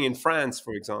 what's happening in France,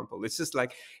 for example. It's just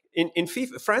like in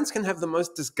FIFA, France can have the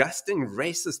most disgusting,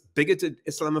 racist, bigoted,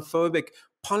 Islamophobic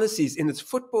policies in its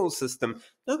football system.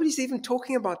 Nobody's even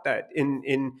talking about that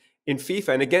in FIFA.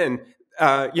 And again,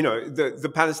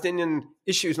 the Palestinian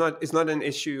issue is not an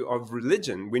issue of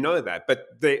religion. We know that,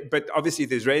 but obviously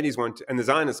the Israelis want to, and the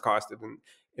Zionists cast it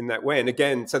in that way. And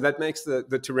again, so that makes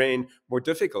the terrain more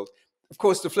difficult. Of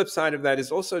course, the flip side of that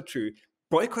is also true.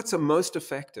 Boycotts are most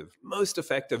effective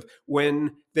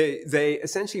when they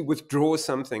essentially withdraw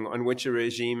something on which a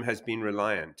regime has been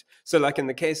reliant. So, like in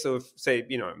the case of, say,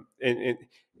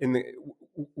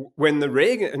 when the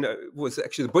Reagan was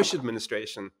actually the Bush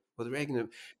administration, or the Reagan,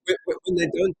 when they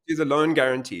don't do the loan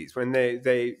guarantees, when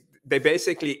they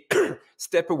basically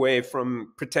step away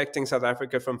from protecting South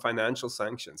Africa from financial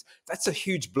sanctions, that's a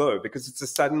huge blow, because it's a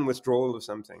sudden withdrawal of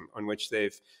something on which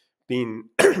they've been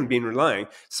relying.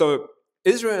 So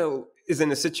Israel is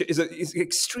is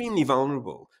extremely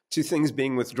vulnerable to things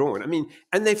being withdrawn. I mean,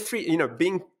 and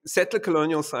being settler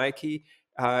colonial psyche.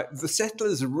 The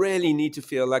settlers really need to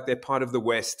feel like they're part of the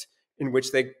West, in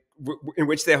which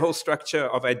their whole structure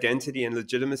of identity and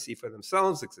legitimacy for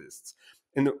themselves exists.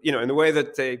 In the way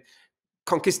that the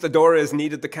conquistadores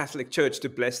needed the Catholic Church to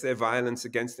bless their violence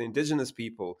against the indigenous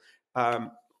people. Modern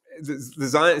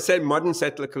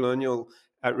settler colonial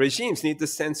regimes need the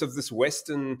sense of this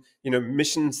Western,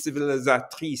 mission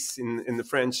civilisatrice in the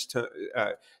French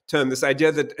term, this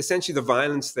idea that essentially the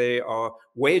violence they are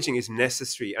waging is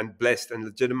necessary and blessed and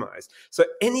legitimized. So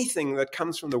anything that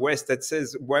comes from the West that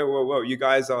says, whoa, you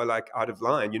guys are like out of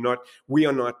line, we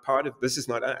are not part of, this is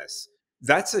not us,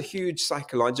 that's a huge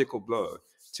psychological blow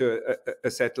to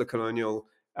a settler colonial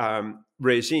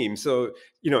regime. So,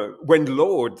 when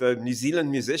Lord, the New Zealand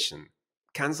musician,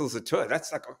 cancels a tour,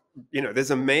 that's like,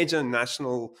 there's a major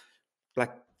national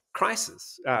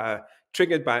crisis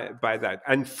triggered by that.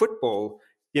 And football,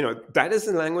 that is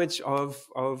the language of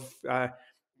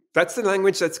that's the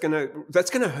language that's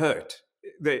gonna hurt.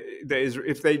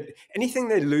 Anything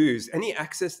they lose, any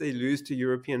access they lose to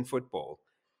European football,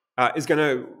 is going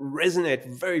to resonate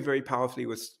very, very powerfully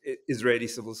with Israeli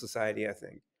civil society, I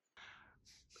think.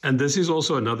 And this is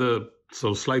also another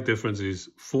slight difference is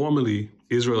formally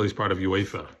Israel is part of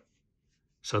UEFA.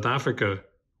 South Africa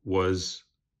was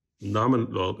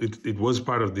nominal. It was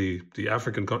part of the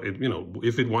African,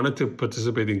 if it wanted to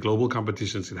participate in global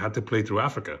competitions, it had to play through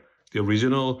Africa. The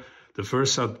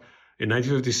first in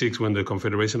 1956, when the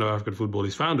Confederation of African Football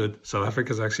is founded, South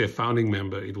Africa is actually a founding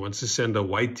member. It wants to send a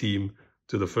white team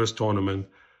to the first tournament,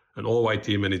 an all-white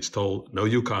team, and it's told, no,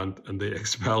 you can't, and they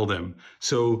expel them.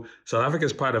 So South Africa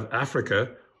is part of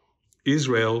Africa.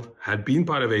 Israel had been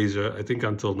part of Asia, I think,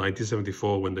 until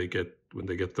 1974 when they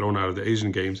get thrown out of the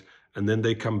Asian Games, and then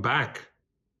they come back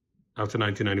after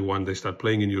 1991. They start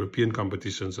playing in European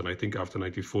competitions, and I think after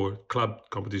 94 club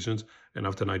competitions, and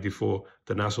after 94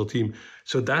 the national team.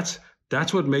 So that's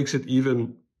what makes it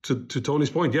even. To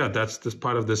Tony's point, yeah, that's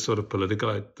part of this sort of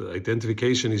political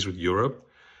identification is with Europe,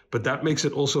 but that makes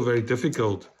it also very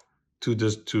difficult to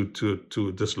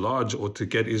dislodge or to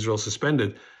get Israel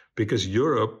suspended, because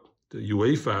Europe, the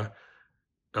UEFA,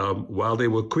 while they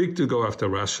were quick to go after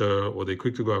Russia or they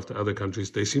quick to go after other countries,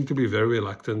 they seem to be very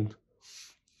reluctant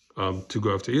to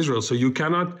go after Israel. So you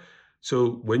cannot.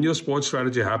 So when your sports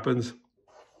strategy happens,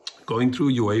 going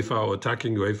through UEFA or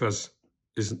attacking UEFA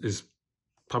is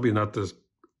probably not the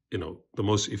the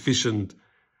most efficient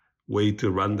way to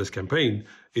run this campaign.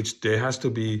 There has to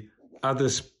be other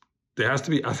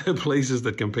places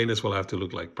that campaigners will have to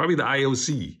look like. Probably the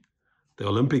IOC, the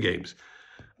Olympic Games.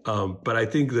 But I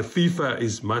think the FIFA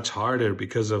is much harder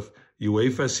because of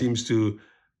UEFA seems to,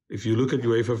 if you look at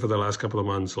UEFA for the last couple of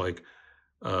months, like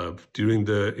during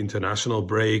the international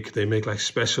break, they make like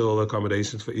special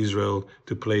accommodations for Israel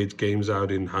to play games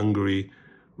out in Hungary,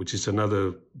 which is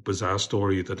another bizarre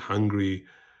story that Hungary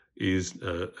is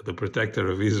the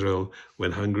protector of Israel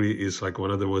when Hungary is like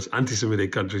one of the most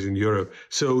anti-Semitic countries in Europe.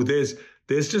 So there's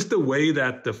just the way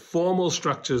that the formal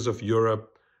structures of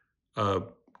Europe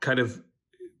kind of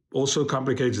also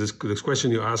complicates this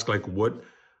question you ask, like what's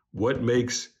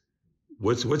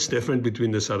different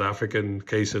between the South African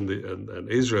case and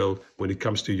Israel when it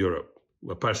comes to Europe?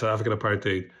 South African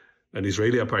apartheid and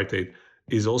Israeli apartheid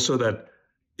is also that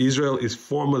Israel is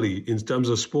formally, in terms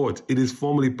of sports, it is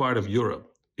formally part of Europe.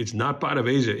 It's not part of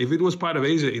Asia. If it was part of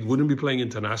Asia, it wouldn't be playing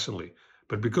internationally.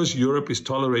 But because Europe is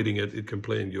tolerating it, it can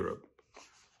play in Europe.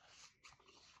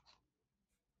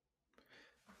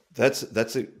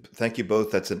 Thank you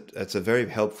both. That's a very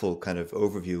helpful kind of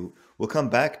overview. We'll come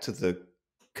back to the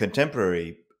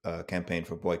contemporary campaign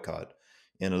for boycott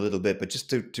in a little bit, but just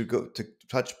to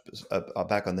touch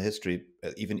back on the history,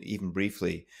 even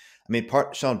briefly. I mean,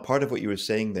 Sean, part of what you were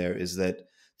saying there is that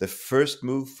the first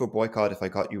move for boycott, if I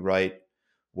got you right,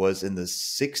 was in the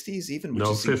 60s even? Which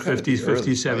no, 50s,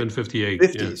 57, right? 58.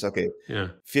 50s, yeah. Okay. Yeah.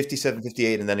 57,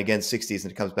 58, and then again 60s,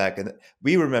 and it comes back. And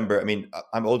we remember, I mean,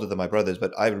 I'm older than my brothers,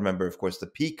 but I remember, of course, the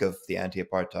peak of the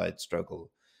anti-apartheid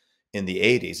struggle in the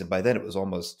 80s. And by then it was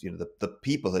almost, the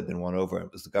people had been won over.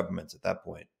 It was the governments at that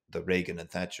point, the Reagan and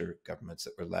Thatcher governments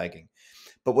that were lagging.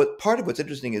 But part of what's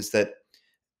interesting is that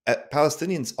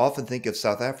Palestinians often think of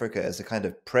South Africa as a kind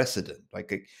of precedent.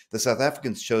 Like the South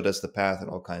Africans showed us the path in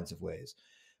all kinds of ways.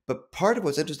 But part of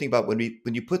what's interesting about when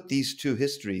you put these two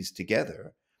histories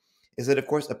together is that, of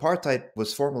course, apartheid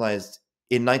was formalized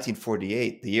in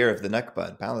 1948, the year of the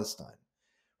Nakba in Palestine,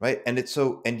 right? And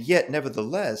yet,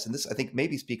 nevertheless, and this I think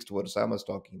maybe speaks to what Osama was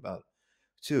talking about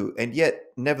too, and yet,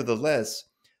 nevertheless,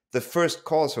 the first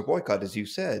calls for boycott, as you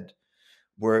said,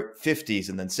 were 50s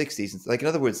and then 60s. Like, in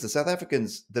other words, the South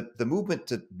Africans, the movement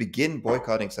to begin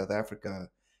boycotting South Africa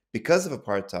because of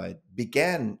apartheid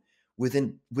began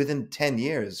within 10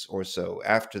 years or so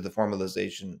after the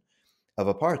formalization of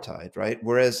apartheid, right?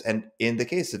 Whereas, and in the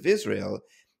case of Israel,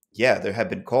 yeah, there have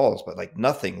been calls, but like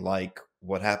nothing like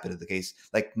what happened in the case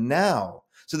like now.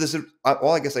 So there's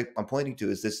all I guess I'm pointing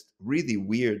to is this really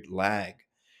weird lag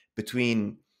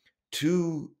between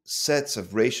two sets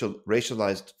of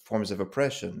racialized forms of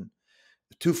oppression,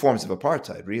 two forms of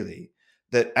apartheid, really,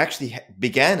 that actually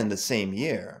began in the same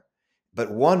year. But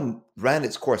one ran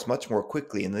its course much more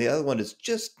quickly, and the other one is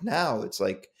just now. It's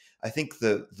like, I think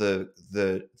the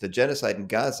genocide in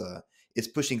Gaza is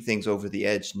pushing things over the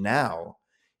edge now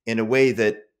in a way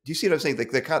that, do you see what I'm saying?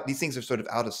 Like these things are sort of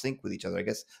out of sync with each other. I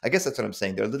guess that's what I'm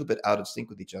saying. They're a little bit out of sync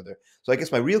with each other. So I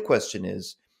guess my real question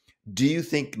is, do you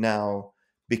think now,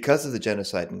 because of the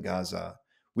genocide in Gaza,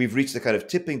 we've reached the kind of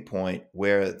tipping point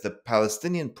where the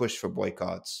Palestinian push for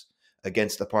boycotts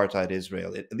against apartheid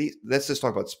Israel, at least let's just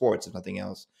talk about sports if nothing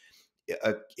else,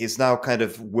 is now kind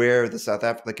of where the South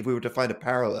Africa, like if we were to find a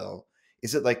parallel,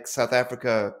 is it like South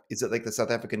Africa, is it like the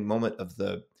South African moment of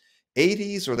the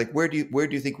 80s, or like where do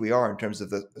you think we are in terms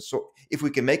of if we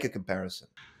can make a comparison?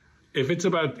 If it's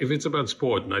about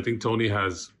sport, and I think Tony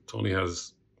has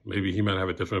maybe he might have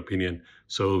a different opinion.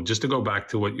 So just to go back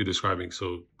to what you're describing.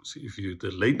 So if the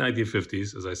late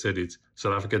 1950s, as I said,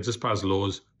 South Africa just passed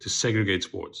laws to segregate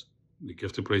sports. You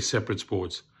have to play separate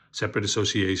sports, separate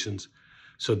associations.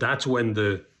 So that's when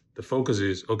the focus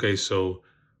is, okay, so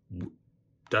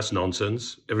that's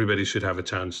nonsense. Everybody should have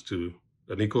an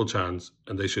equal chance,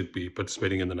 and they should be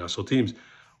participating in the national teams.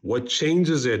 What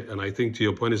changes it, and I think to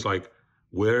your point, is like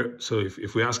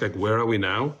if we ask like, where are we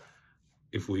now?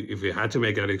 If we had to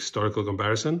make an historical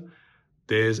comparison,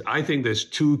 I think there's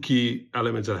two key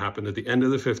elements that happened at the end of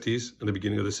the 50s and the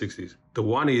beginning of the 60s. The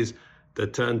one is the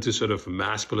turn to sort of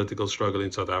mass political struggle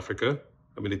in South Africa.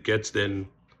 I mean, it gets then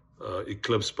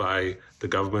eclipsed by the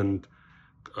government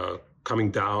coming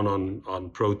down on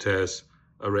protests,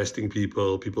 arresting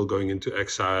people going into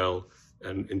exile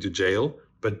and into jail.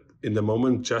 But in the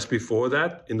moment just before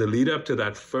that, in the lead up to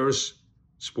that first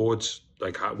sports,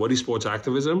 like what is sports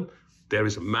activism, there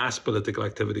is mass political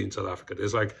activity in South Africa.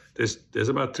 There's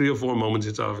about 3 or 4 moments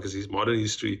in South Africa's modern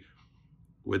history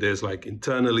where there's like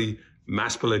internally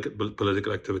mass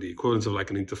political activity, equivalent of like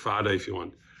an intifada, if you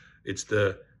want. It's from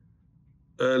the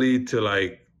early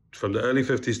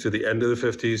 50s to the end of the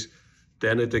 50s,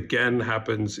 Then it again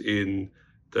happens in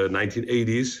the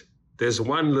 1980s. There's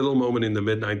one little moment in the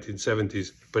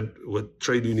mid-1970s, but with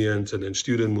trade unions and then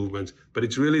student movements. But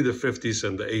it's really the 50s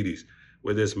and the 80s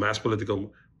where there's mass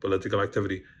political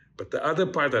activity. But the other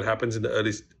part that happens at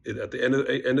the end of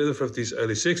the 50s,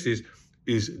 early 60s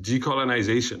is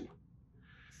decolonization.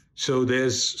 So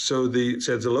there's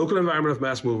a local environment of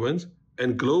mass movements,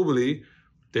 and globally,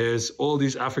 there's all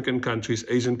these African countries,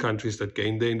 Asian countries that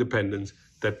gain their independence,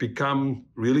 that become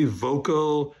really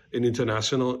vocal in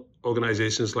international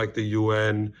organizations like the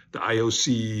UN, the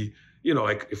IOC,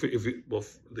 like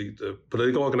the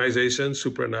political organizations,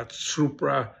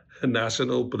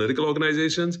 supranational political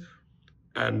organizations,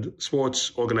 and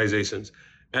sports organizations.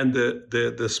 And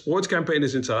the sports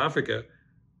campaigners in South Africa,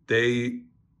 they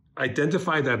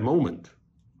identify that moment.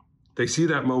 They see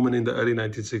that moment in the early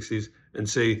 1960s and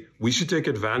say, we should take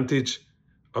advantage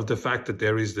of the fact that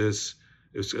there is this,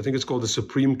 I think it's called the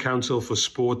Supreme Council for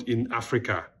Sport in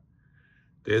Africa.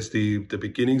 There's the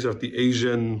beginnings of the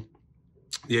Asians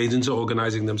are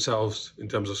organizing themselves in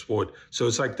terms of sport. So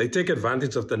it's like they take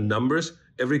advantage of the numbers.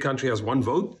 Every country has one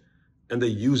vote, and they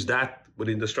use that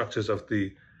within the structures of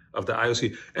the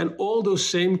IOC. And all those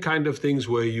same kind of things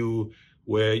where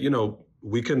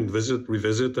we can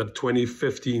revisit that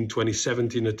 2015,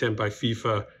 2017 attempt by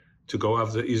FIFA to go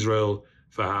after Israel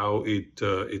for how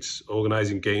it's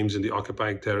organizing games in the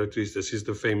occupying territories. This is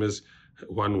the famous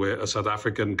one where a South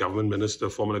African government minister,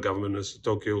 former government minister,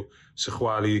 Tokyo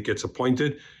Sexwali, gets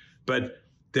appointed. But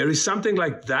there is something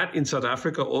like that in South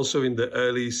Africa also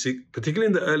particularly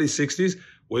in the early 60s,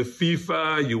 where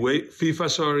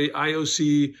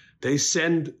IOC, they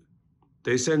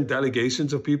send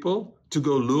delegations of people to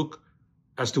go look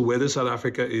as to whether South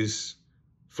Africa is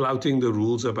flouting the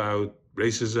rules about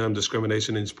racism,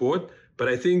 discrimination in sport. But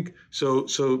I think, so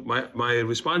my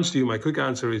response to you, my quick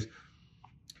answer is,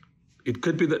 it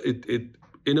could be that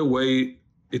in a way,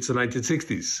 it's the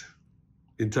 1960s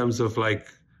in terms of like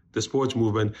the sports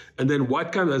movement. And then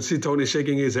I see Tony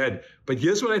shaking his head. But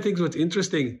here's what I think is what's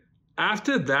interesting.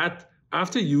 After that,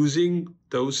 after using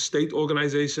those state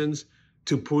organizations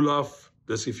to pull off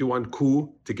this, if you want,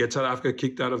 coup to get South Africa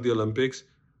kicked out of the Olympics,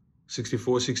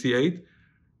 64, 68,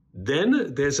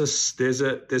 then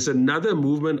there's another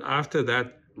movement after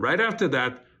that. Right after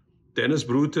that, Dennis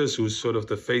Brutus, who's sort of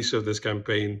the face of this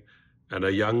campaign, and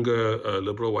a younger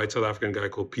liberal white South African guy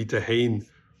called Peter Hain,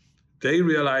 they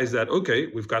realized that, okay,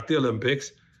 we've got the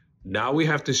Olympics. Now we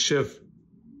have to shift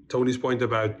Tony's point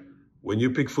about when you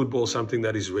pick football, something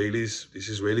that these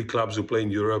Israeli clubs who play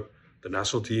in Europe, the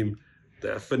national team,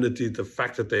 the affinity, the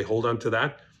fact that they hold on to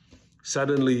that.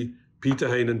 Suddenly, Peter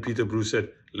Hain and Peter Bruce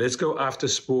said, let's go after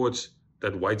sports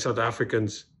that white South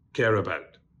Africans care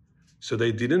about. So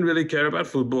they didn't really care about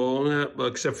football,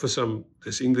 except for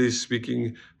there's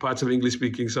English-speaking, parts of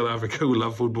English-speaking South Africa who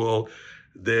love football.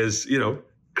 There's,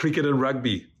 cricket and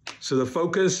rugby. So the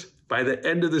focus by the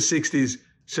end of the 60s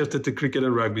shifted to cricket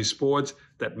and rugby, sports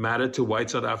that mattered to white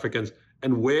South Africans.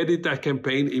 And where did that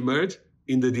campaign emerge?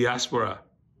 In the diaspora.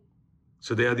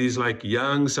 So there are these like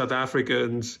young South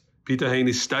Africans. Peter Hain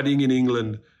is studying in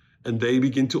England, and they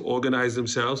begin to organize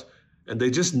themselves. And they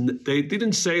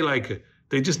didn't say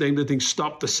they just named the thing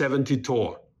Stop the 70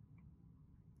 Tour.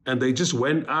 And they just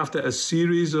went after a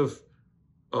series of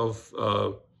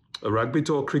a rugby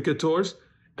tour, cricket tours.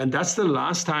 And that's the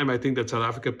last time I think that South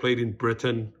Africa played in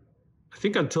Britain, I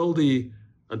think until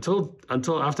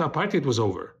after apartheid was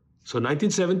over. So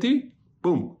 1970,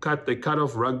 boom, they cut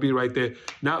off rugby right there.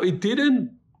 Now that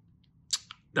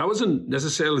wasn't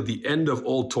necessarily the end of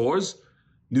all tours.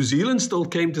 New Zealand still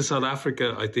came to South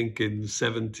Africa, I think in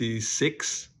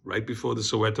 76, right before the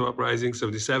Soweto uprising,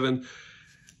 77.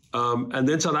 And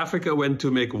then South Africa went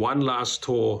to make one last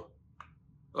tour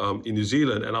in New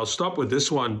Zealand. And I'll stop with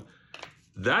this one.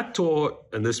 That tour,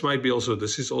 and this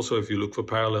is also, if you look for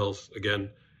parallels again,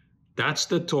 that's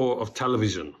the tour of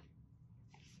television,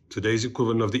 today's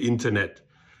equivalent of the internet.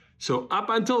 So up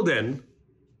until then,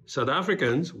 South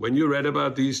Africans, when you read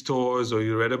about these tours or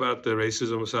you read about the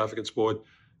racism of South African sport,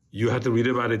 you had to read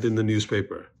about it in the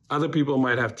newspaper. Other people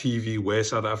might have TV where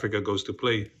South Africa goes to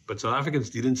play, but South Africans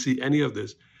didn't see any of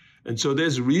this. And so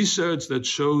there's research that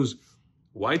shows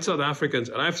white South Africans,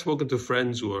 and I've spoken to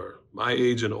friends who are my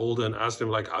age and older and asked them,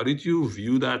 like, how did you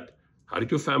view that? How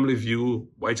did your family view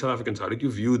white South Africans? How did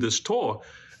you view this tour?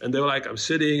 And they were like,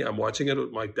 I'm watching it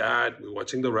with my dad, we're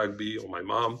watching the rugby, or my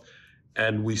mom,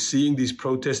 and we're seeing these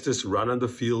protesters run on the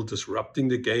field, disrupting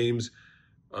the games,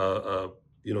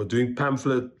 doing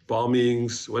pamphlet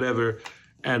bombings, whatever.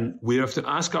 And we have to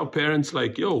ask our parents,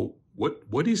 like,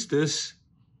 what is this?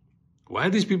 Why are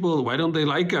these people, why don't they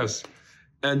like us?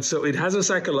 And so it has a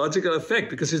psychological effect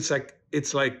because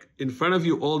it's like in front of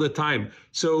you all the time.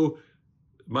 So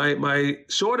my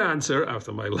short answer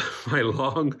after my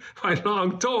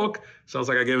long talk, sounds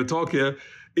like I gave a talk here,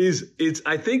 is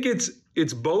I think it's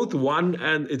both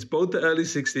it's both the early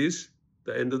 60s,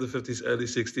 the end of the 50s, early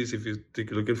 60s, if you're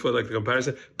looking for like the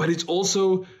comparison, but it's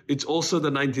also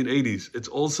the 1980s. It's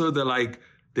also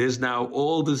there's now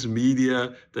all this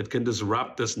media that can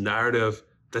disrupt this narrative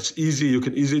that's easy. You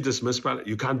can easily dismiss.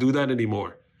 You can't do that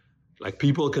anymore. Like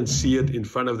people can see it in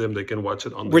front of them. They can watch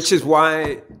it on. Which is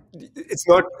why it's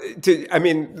not.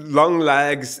 Long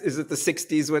lags. Is it the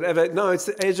 60s? Whatever. No, it's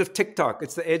the age of TikTok.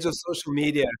 It's the age of social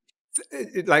media.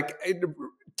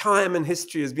 Time and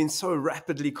history has been so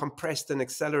rapidly compressed and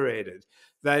accelerated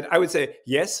that I would say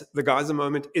yes, the Gaza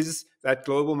moment is that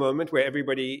global moment where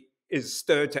everybody is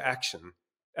stirred to action.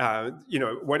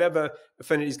 Whatever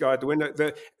affinities go out the window.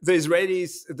 The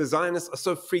Israelis, the Zionists are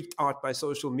so freaked out by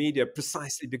social media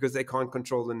precisely because they can't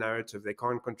control the narrative. They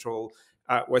can't control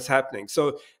what's happening.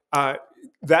 So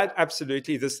that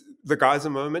absolutely, the Gaza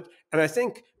moment. And I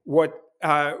think what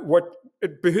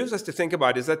it behooves us to think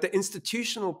about is that the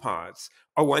institutional parts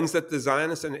are ones that the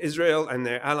Zionists and Israel and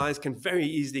their allies can very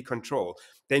easily control.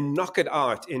 They knock it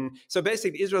out so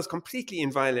basically Israel's completely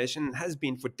in violation and has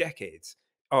been for decades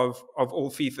of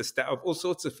all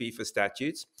sorts of FIFA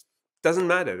statutes. Doesn't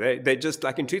matter. They just,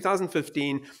 like in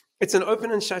 2015, it's an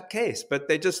open and shut case, but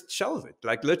they just shelve it.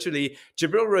 Like literally,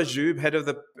 Jibril Rajoub, head of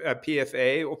the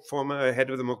PFA, or former head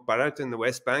of the Mukhbarat in the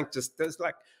West Bank, just is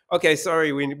like, okay,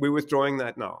 sorry, we're withdrawing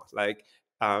that now.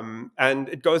 And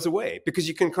it goes away because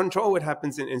you can control what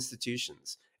happens in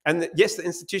institutions. And yes, the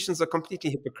institutions are completely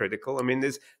hypocritical. I mean,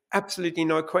 there's absolutely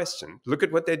no question. Look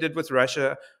at what they did with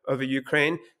Russia over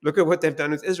Ukraine. Look at what they've done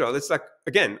with Israel. It's like,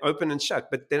 again, open and shut,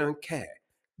 but they don't care.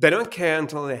 They don't care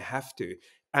until they have to.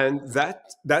 And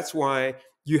that's why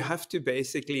you have to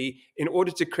basically, in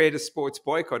order to create a sports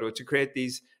boycott or to create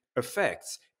these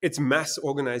effects, it's mass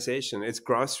organization, it's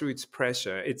grassroots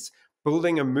pressure, it's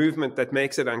building a movement that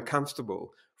makes it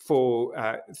uncomfortable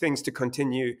for things to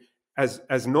continue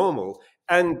as normal.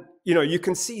 And you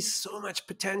can see so much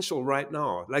potential right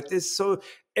now. Like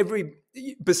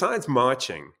besides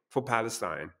marching for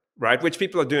Palestine, right, which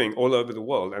people are doing all over the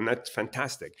world, and that's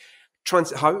fantastic.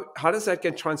 How does that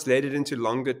get translated into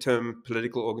longer term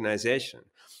political organization?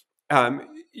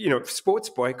 Sports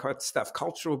boycott stuff,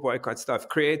 cultural boycott stuff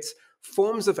creates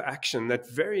forms of action that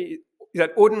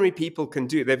ordinary people can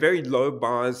do. They're very low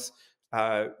bars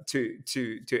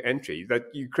to entry. That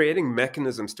you're creating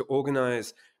mechanisms to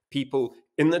organize people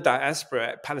in the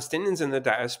diaspora, Palestinians in the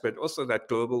diaspora, but also that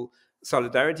global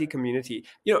solidarity community.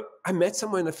 I met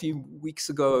someone a few weeks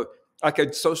ago, like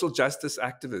a social justice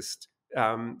activist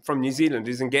from New Zealand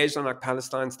who's engaged on like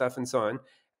Palestine stuff and so on.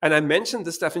 And I mentioned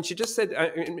this stuff, and she just said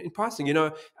in passing,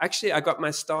 actually, I got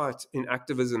my start in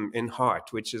activism in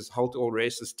HART, which is Halt All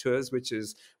Racist Tours, which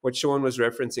is what Sean was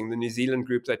referencing, the New Zealand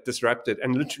group that disrupted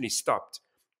and literally stopped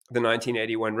the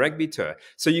 1981 rugby tour.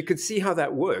 So you could see how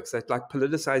that works, that like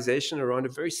politicization around a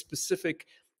very specific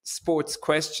sports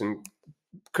question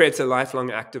creates a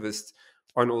lifelong activist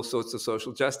on all sorts of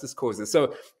social justice causes.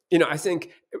 So, I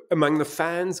think among the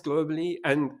fans globally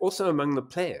and also among the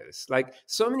players, like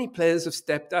so many players have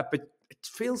stepped up, but it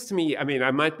feels to me, I mean,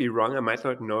 I might be wrong, I might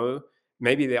not know,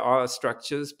 maybe there are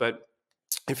structures, but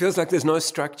it feels like there's no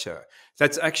structure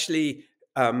that's actually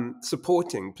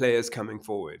supporting players coming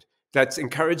forward, that's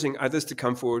encouraging others to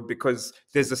come forward because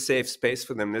there's a safe space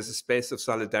for them. There's a space of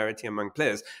solidarity among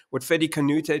players. What Fedi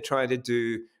Kanute tried to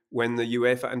do when the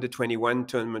UEFA Under-21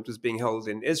 tournament was being held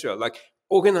in Israel, like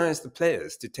organize the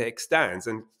players to take stands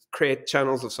and create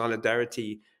channels of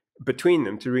solidarity between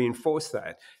them to reinforce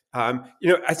that.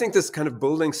 I think this kind of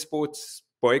building sports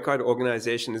boycott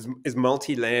organization is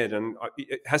multi-layered, and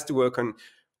it has to work on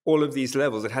all of these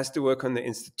levels. It has to work on the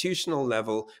institutional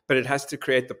level, but it has to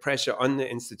create the pressure on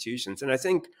the institutions. And I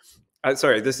think,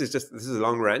 sorry, this is a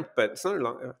long rant, but it's not a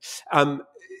long.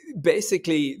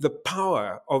 Basically, the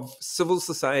power of civil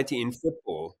society in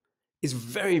football is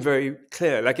very, very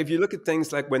clear. Like if you look at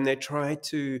things like when they try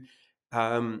to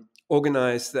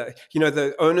organize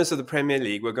the owners of the Premier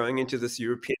League were going into this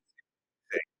European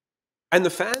thing, and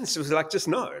the fans was like, just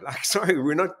no, like, sorry,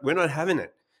 we're not having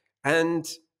it. And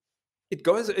it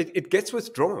gets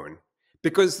withdrawn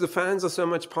because the fans are so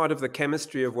much part of the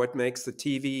chemistry of what makes the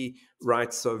TV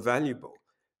rights so valuable.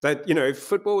 That, if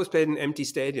football was played in empty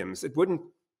stadiums, it wouldn't,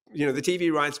 the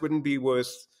TV rights wouldn't be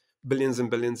worth billions and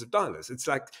billions of dollars. It's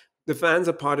like the fans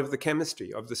are part of the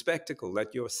chemistry of the spectacle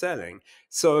that you're selling.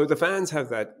 So the fans have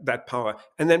that power.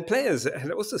 And then players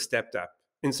have also stepped up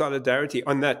in solidarity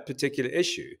on that particular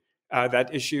issue.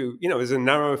 that issue, is a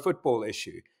narrow football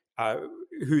issue.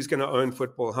 Who's going to own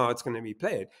football, how it's going to be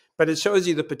played. But it shows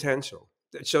you the potential.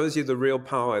 It shows you the real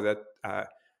power that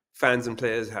fans and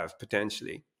players have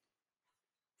potentially.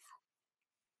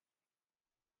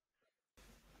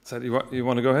 So you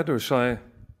want to go ahead, or shall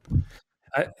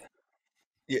I?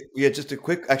 Yeah, just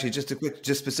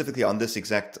specifically on this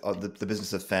exact, the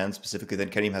business of fans specifically, then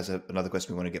Karim has another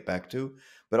question we want to get back to.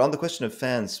 But on the question of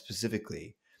fans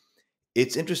specifically,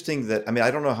 it's interesting that, I mean,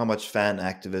 I don't know how much fan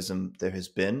activism there has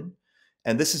been.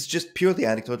 And this is just purely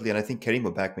anecdotally, and I think Karim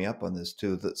will back me up on this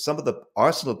too. That some of the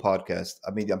Arsenal podcasts,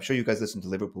 I mean, I'm sure you guys listen to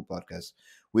Liverpool podcasts.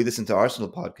 We listen to Arsenal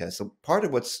podcasts. So part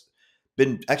of what's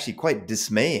been actually quite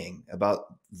dismaying about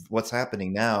what's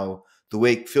happening now, the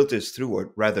way it filters through,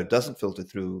 or rather doesn't filter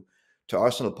through, to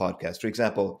Arsenal podcasts. For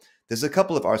example, there's a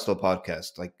couple of Arsenal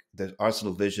podcasts, like the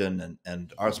Arsenal Vision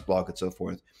and Arseblog and so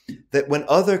forth, that when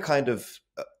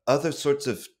other sorts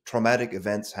of traumatic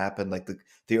events happen, like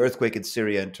the earthquake in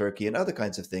Syria and Turkey and other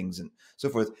kinds of things and so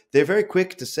forth, they're very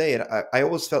quick to say, and I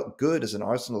always felt good as an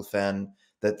Arsenal fan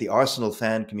that the Arsenal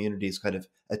fan community is kind of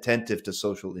attentive to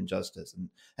social injustice.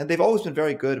 And they've always been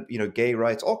very good, gay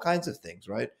rights, all kinds of things,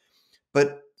 right?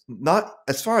 But not,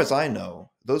 as far as I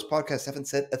know, those podcasts haven't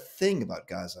said a thing about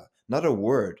Gaza, not a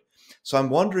word. So I'm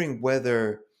wondering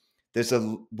whether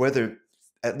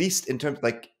at least in terms,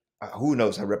 like, who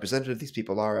knows how representative these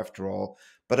people are after all,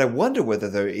 but I wonder whether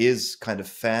there is kind of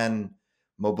fan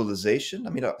mobilization. I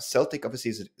mean, Celtic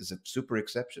obviously is a super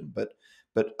exception, but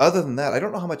other than that, I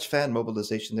don't know how much fan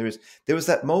mobilization there is. There was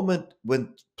that moment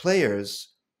when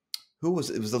players, it was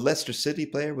the Leicester City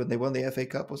player when they won the FA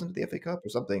Cup, wasn't it the FA Cup or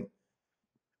something?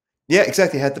 Yeah,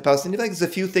 exactly. Had the Palestinian flag. There's a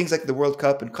few things like the World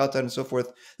Cup and Qatar and so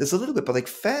forth. There's a little bit, but like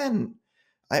fan,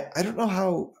 I don't know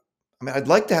how. I mean, I'd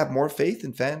like to have more faith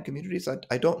in fan communities.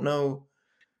 I don't know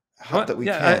how that we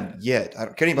can yet.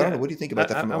 Karim, I don't know. What do you think about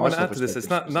that from an Arsenal perspective? I want to add to this.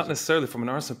 It's not necessarily from an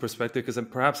Arsenal perspective, because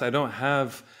perhaps I don't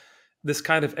have this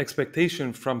kind of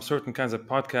expectation from certain kinds of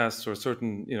podcasts or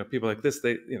certain people like this.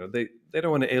 They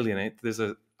don't want to alienate.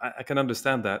 I can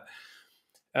understand that.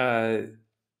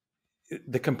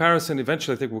 The comparison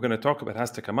eventually, I think we're going to talk about,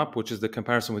 has to come up, which is the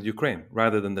comparison with Ukraine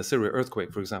rather than the Syria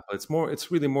earthquake, for example. It's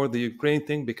really more the Ukraine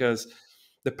thing, because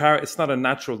it's not a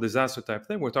natural disaster type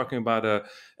thing. We're talking about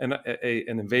an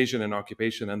invasion and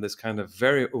occupation, and this kind of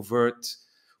very overt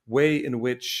way in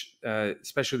which,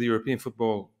 especially the European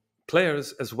football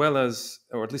players, as well as,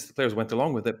 or at least the players went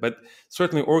along with it, but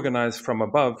certainly organized from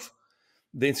above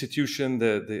the institution,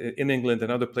 in England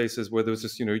and other places where there was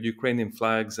just Ukrainian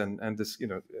flags and this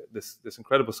this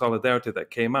incredible solidarity that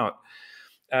came out,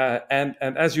 and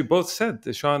as you both said,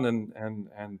 Sean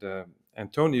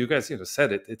and Tony, you guys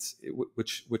said it.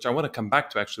 Which I want to come back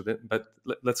to actually, but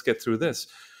let's get through this,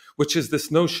 which is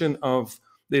this notion of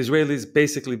the Israelis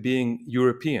basically being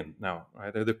European now,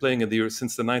 right? They're playing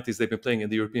since the 90s. They've been playing in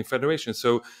the European Federation,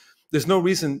 so there's no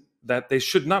reason that they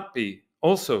should not be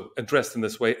also addressed in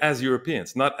this way as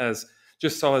Europeans, not as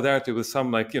just solidarity with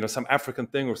some some African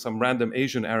thing or some random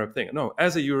Asian Arab thing. No,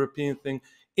 as a European thing.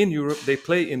 In Europe, they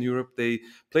play in Europe. They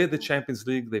play the Champions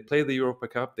League. They play the Europa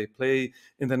Cup. They play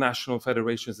in the national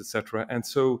federations, etc. And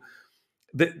so,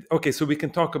 so we can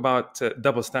talk about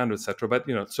double standards, etc.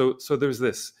 But so there's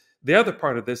this. The other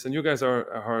part of this, and you guys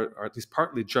are at least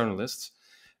partly journalists,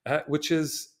 which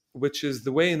is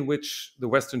the way in which the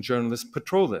Western journalists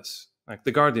patrol this. Like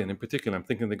the Guardian, in particular, I'm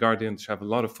thinking the Guardian have a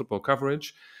lot of football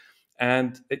coverage,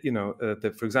 and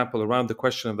for example, around the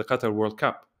question of the Qatar World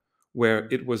Cup, where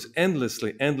it was endless,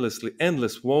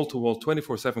 wall-to-wall,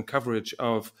 24/7 coverage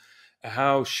of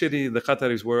how shitty the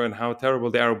Qataris were and how terrible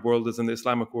the Arab world is and the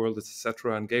Islamic world is,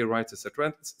 etc., and gay rights, etc.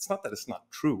 And it's not that it's not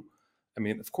true. I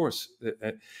mean, of course,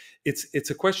 it's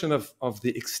a question of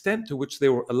the extent to which they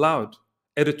were allowed,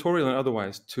 editorial and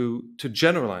otherwise, to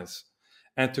generalize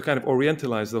and to kind of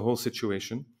orientalize the whole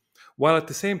situation, while at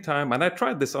the same time, and I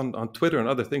tried this on Twitter and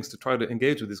other things to try to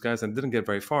engage with these guys and didn't get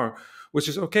very far, which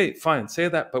is, okay, fine, say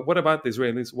that, but what about the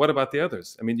Israelis? What about the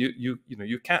others? I mean,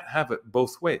 you can't have it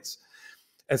both ways.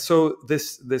 And so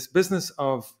this business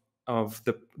of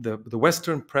the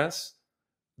Western press,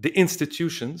 the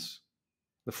institutions,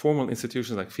 the formal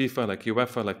institutions like FIFA, like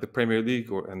UEFA, like the Premier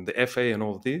League and the FA and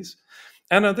all of these,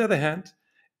 and on the other hand,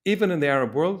 even in the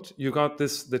Arab world, you got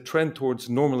the trend towards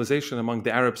normalization among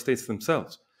the Arab states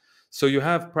themselves. So you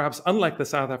have, perhaps unlike the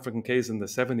South African case in the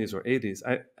 70s or 80s,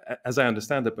 as I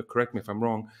understand it, but correct me if I'm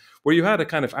wrong, where you had a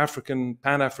kind of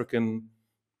Pan-African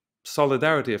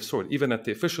solidarity of sort, even at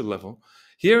the official level.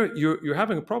 Here, you're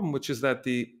having a problem, which is that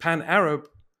the Pan-Arab,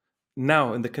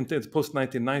 now in the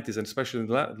post-1990s, and especially in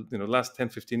the last 10,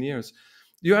 15 years,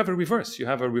 you have a reverse. You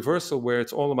have a reversal where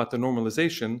it's all about the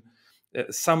normalization,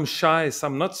 some shy,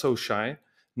 some not so shy,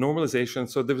 normalization.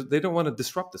 So they don't want to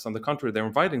disrupt this. On the contrary, they're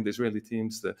inviting the Israeli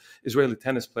teams, the Israeli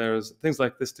tennis players, things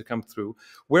like this to come through.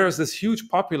 Whereas this huge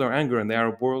popular anger in the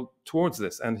Arab world towards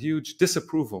this and huge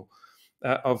disapproval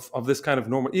of this kind of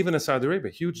normal, even in Saudi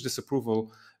Arabia, huge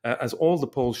disapproval, as all the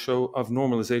polls show, of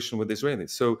normalization with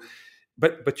Israelis. So,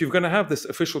 but you're going to have this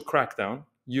official crackdown.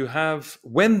 You have,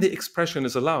 when the expression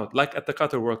is allowed, like at the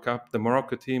Qatar World Cup, the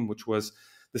Morocco team, which was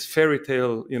this fairy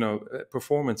tale,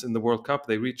 performance in the World Cup.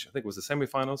 They reached, I think it was the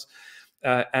semifinals.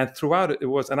 And throughout it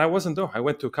was, and I wasn't there. I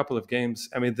went to a couple of games.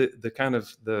 I mean, the kind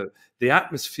of the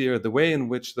atmosphere, the way in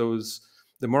which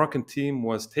the Moroccan team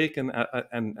was taken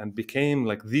and became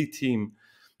like the team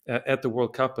at the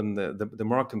World Cup, and the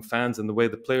Moroccan fans, and the way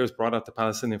the players brought out the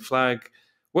Palestinian flag,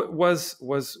 was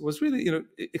really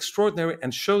extraordinary,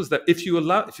 and shows that if you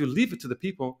leave it to the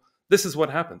people, this is what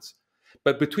happens.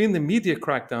 But between the media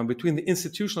crackdown, between the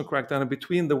institutional crackdown, and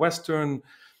between the Western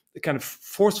kind of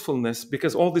forcefulness,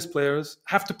 because all these players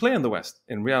have to play in the West.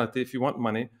 In reality, if you want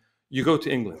money, you go to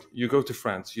England, you go to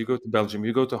France, you go to Belgium,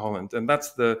 you go to Holland. And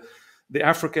that's the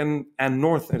African and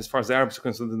North, as far as the Arabs are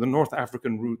concerned, the North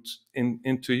African route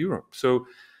into Europe. So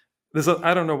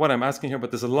I don't know what I'm asking here,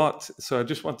 but there's a lot. So I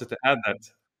just wanted to add that.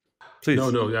 Please.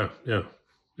 No,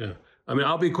 yeah. I mean,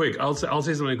 I'll be quick. I'll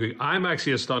say something quick. I'm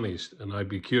actually astonished, and I'd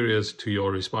be curious to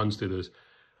your response to this.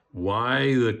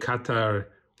 Why the Qatar?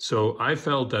 So I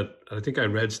felt that, I think I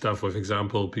read stuff, for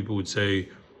example, people would say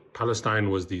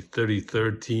Palestine was the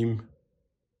 33rd team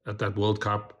at that World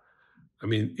Cup. I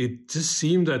mean, it just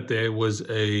seemed that there were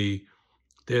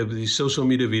these social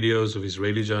media videos of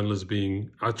Israeli journalists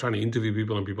out trying to interview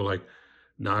people, and people like,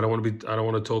 no, I don't want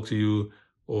to talk to you,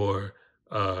 or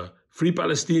Free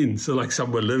Palestine. So like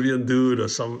some Bolivian dude or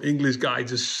some English guy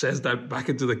just says that back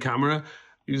into the camera.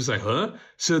 You're just like, huh?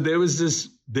 So this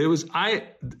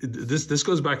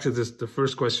goes back to the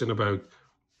first question about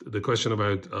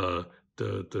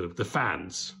the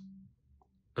fans.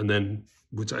 And then,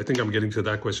 which I think I'm getting to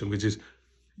that question, which is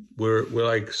we're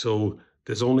like, so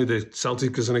there's only the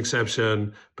Celtic is an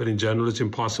exception, but in general it's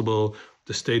impossible.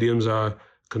 The stadiums are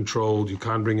controlled. You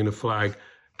can't bring in a flag.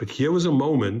 But here was a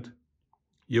moment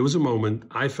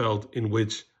I felt in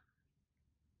which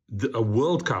a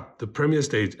World Cup, the premier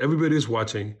stage, everybody's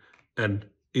watching, and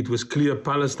it was clear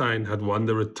Palestine had won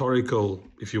the rhetorical,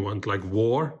 if you want, like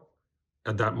war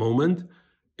at that moment.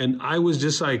 And I was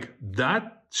just like,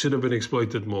 that should have been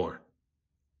exploited more.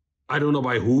 I don't know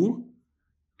by who,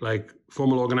 like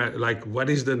what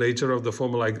is the nature of the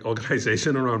formal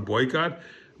organization around boycott?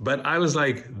 But I was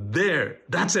like,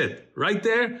 that's it, right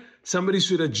there. Somebody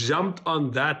should have jumped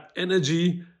on that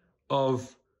energy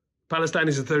of Palestine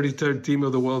is the 33rd team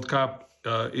of the World Cup.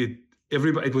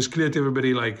 It was clear to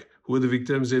everybody like who are the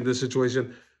victims in this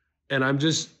situation. And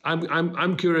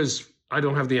I'm curious. I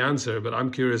don't have the answer, but I'm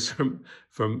curious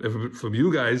from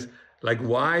you guys, like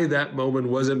why that moment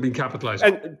wasn't being capitalized.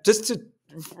 And just to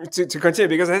continue,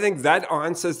 because I think that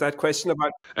answers that question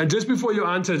about. And before you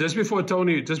answer, before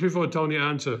Tony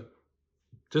answer,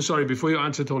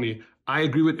 Tony, I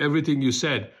agree with everything you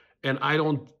said, and I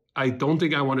don't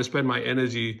think I want to spend my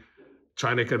energy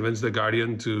trying to convince the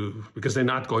Guardian because they're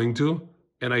not going to,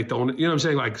 and I don't, you know what I'm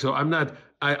saying? Like, so I'm not.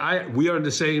 We are in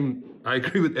the same. I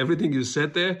agree with everything you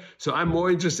said there. So I'm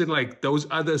more interested in like those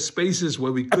other spaces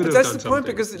where we could have done something. That's the point,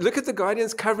 because look at the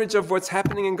Guardian's coverage of what's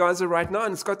happening in Gaza right now,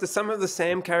 and it's got some of the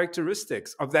same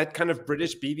characteristics of that kind of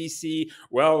British BBC.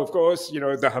 Well, of course, the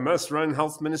Hamas-run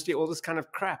health ministry, all this kind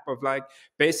of crap of like,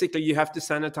 basically you have to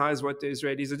sanitize what the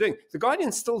Israelis are doing. The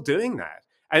Guardian's still doing that.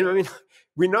 And I mean,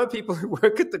 we know people who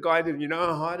work at the Guardian, you know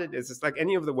how hard it is. It's like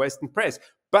any of the Western press.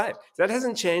 But that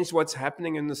hasn't changed what's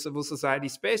happening in the civil society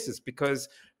spaces, because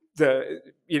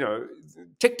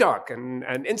TikTok and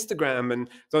Instagram and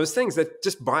those things that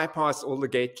just bypass all the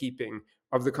gatekeeping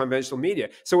of the conventional media.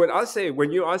 So what I say,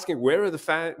 when you're asking where's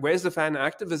the fan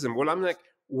activism? Well, I'm like,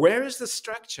 where is the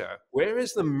structure? Where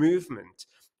is the movement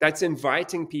that's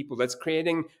inviting people, that's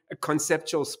creating a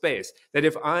conceptual space, that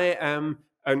if I am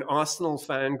an Arsenal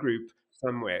fan group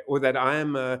somewhere, or that I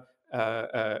am a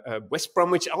West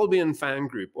Bromwich Albion fan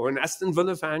group, or an Aston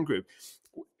Villa fan group,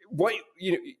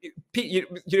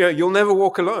 you'll never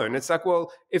walk alone. It's like,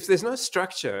 well, if there's no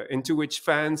structure into which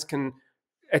fans can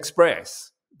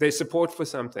express their support for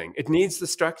something, it needs the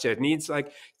structure. It needs,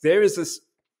 like, there is this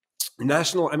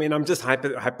national, I mean, I'm just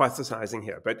hypothesizing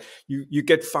here, but you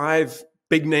get 5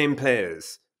 big name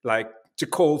players like to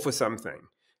call for something,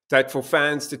 that for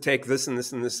fans to take this and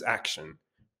this and this action,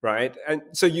 right? And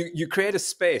so you create a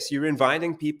space, you're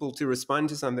inviting people to respond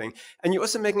to something, and you're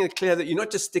also making it clear that you're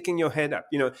not just sticking your head up.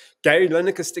 Gary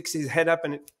Lineker sticks his head up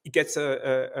and he gets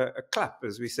a clap,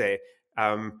 as we say.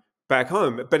 back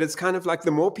home. But it's kind of like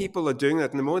the more people are doing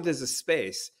that, and the more there's a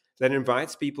space that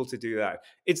invites people to do that,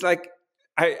 it's like,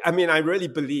 I mean, I really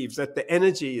believe that the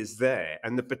energy is there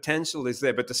and the potential is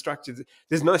there, but the structure,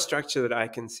 there's no structure that I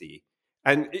can see.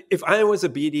 And if I was a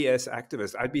BDS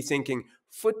activist, I'd be thinking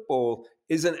football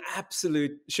is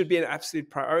should be an absolute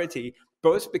priority,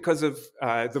 both because of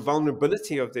the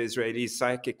vulnerability of the Israelis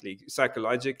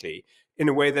psychologically, in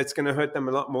a way that's going to hurt them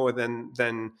a lot more than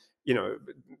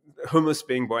hummus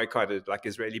being boycotted, like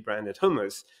Israeli branded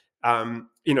hummus.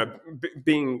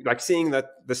 Being like seeing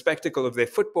that the spectacle of their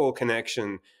football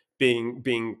connection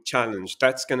being challenged,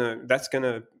 that's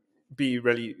gonna be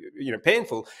really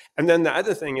painful. And then the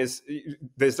other thing is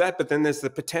there's that, but then there's the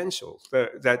potential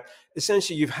that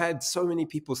essentially you've had so many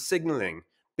people signaling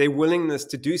their willingness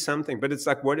to do something, but it's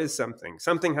like, what is something?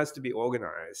 Something has to be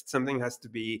organized. Something has to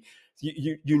be.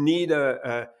 You need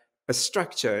a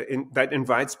structure that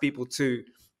invites people to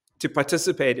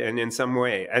participate in some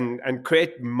way and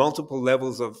create multiple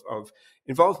levels of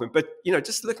involvement. But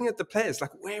just looking at the players,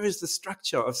 like, where is the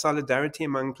structure of solidarity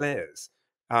among players?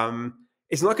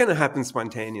 It's not going to happen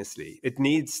spontaneously. It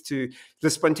needs to. The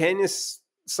spontaneous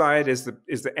side is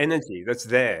the energy that's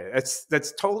there.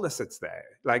 That's told us it's there.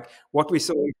 Like what we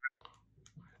saw.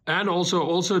 And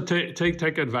also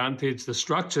take advantage. The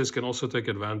structures can also take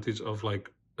advantage of, like,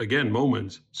 again,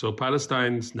 moments. So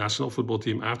Palestine's national football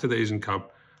team after the Asian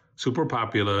Cup, super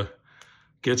popular,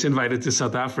 gets invited to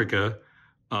South Africa,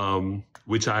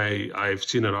 which I've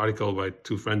seen an article by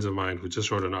two friends of mine who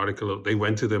just wrote an article. They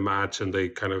went to the match and they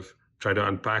kind of tried to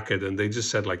unpack it, and they just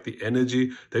said, like, the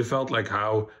energy, they felt like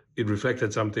how it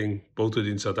reflected something both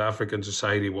within South African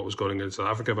society, what was going on in South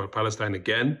Africa, about Palestine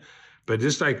again. But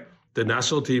just like the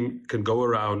national team can go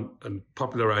around and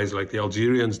popularize, like the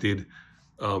Algerians did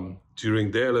during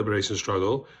their liberation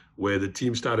struggle, where the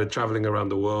team started traveling around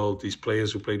the world. These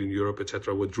players who played in Europe,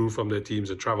 etc., withdrew from their teams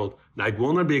and traveled. Now, it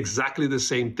will not be exactly the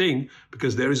same thing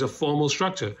because there is a formal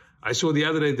structure. I saw the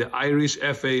other day the Irish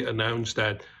FA announced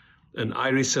that an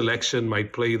Irish selection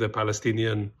might play the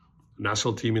Palestinian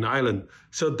national team in Ireland.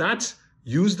 So that's,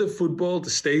 use the football, the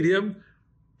stadium.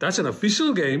 That's an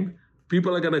official game.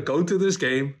 People are going to go to this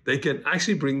game. They can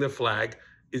actually bring the flag.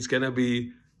 It's going to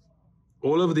be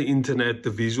all over the internet, the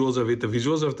visuals of it. The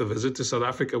visuals of the visit to South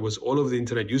Africa was all over the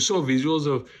internet. You saw visuals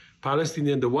of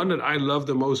Palestinian. The one that I love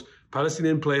the most,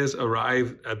 Palestinian players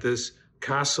arrived at this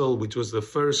castle, which was the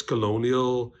first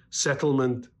colonial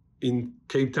settlement in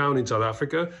Cape Town in South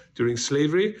Africa during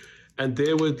slavery. And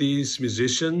there were these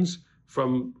musicians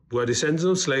who are descendants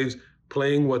of slaves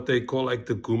playing what they call like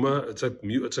the guma.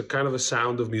 It's a kind of a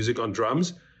sound of music on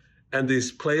drums. And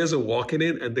these players are walking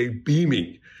in and they're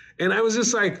beaming. And I was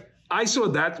just like, I saw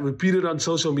that repeated on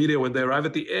social media when they arrive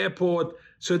at the airport.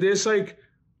 So there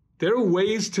are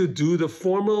ways to do the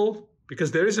formal,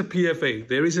 because there is a PFA,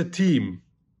 there is a team.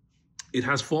 It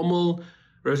has formal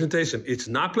representation. It's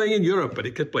not playing in Europe, but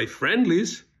it could play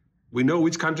friendlies. We know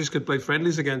which countries could play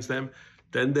friendlies against them.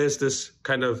 Then there's this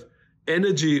kind of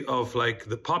energy of like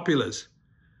the populace.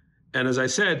 And as I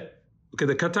said, okay,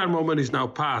 the Qatar moment is now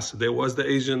past. There was the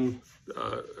Asian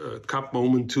Cup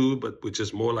moment too, but which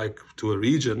is more like to a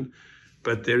region.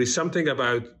 But there is something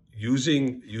about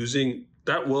using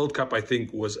that World Cup, I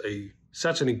think, was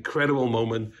such an incredible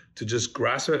moment to just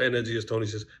grasp our energy, as Tony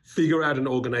says, figure out an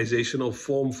organizational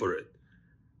form for it.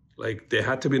 Like there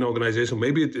had to be an organization.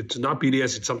 Maybe it's not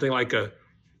BDS, it's something like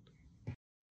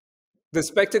the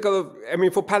spectacle of, I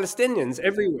mean, for Palestinians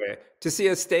everywhere, to see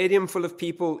a stadium full of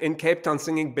people in Cape Town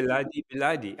singing Biladi,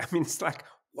 Biladi. I mean, it's like,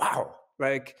 wow.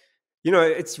 Like,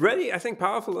 it's really, I think,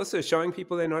 powerful also, showing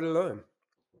people they're not alone.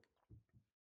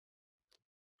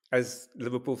 As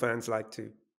Liverpool fans like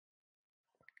to.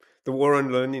 The war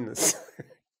on loneliness.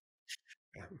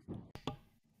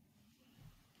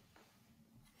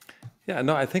 Yeah,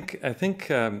 no, I think that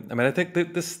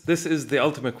this is the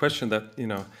ultimate question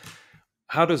that,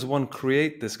 how does one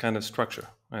create this kind of structure?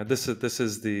 Right? This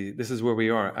is where we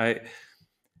are.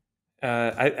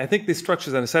 I think these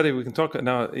structures, and I said we can talk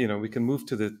now. We can move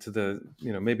to the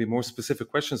maybe more specific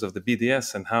questions of the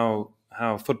BDS and how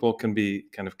football can be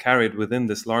kind of carried within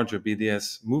this larger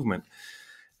BDS movement.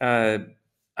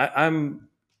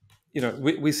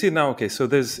 We see now. Okay, so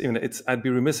there's I'd be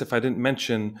remiss if I didn't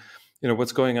mention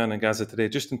what's going on in Gaza today,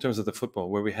 just in terms of the football,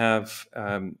 where we have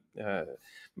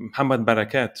Mohamed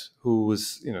Barakat, who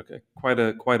was quite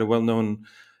a well-known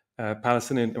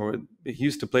Palestinian, or he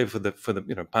used to play for the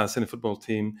Palestinian football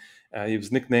team. He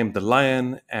was nicknamed the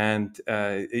Lion, and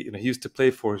he used to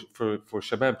play for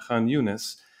Shabab Khan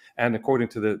Yunis. And according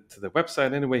to the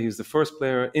website, anyway, he was the first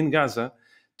player in Gaza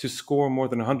to score more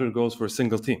than 100 goals for a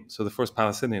single team. So the first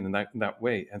Palestinian in that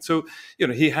way. And so, you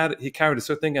know, he carried a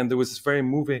certain thing, and there was this very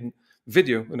moving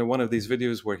video, you know, one of these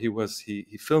videos where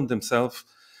he filmed himself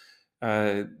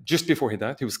just before he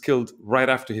died. He was killed right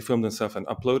after he filmed himself and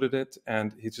uploaded it.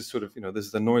 And he just sort of, you know,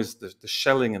 there's the noise, the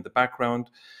shelling in the background.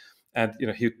 And, you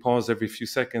know, he'd pause every few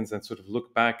seconds and sort of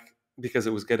look back because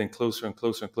it was getting closer and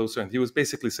closer and closer. And he was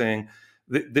basically saying,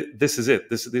 this is it.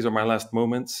 These are my last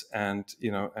moments. And,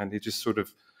 you know, and he just sort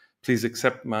of, please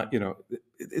accept my, you know,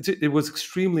 it was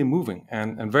extremely moving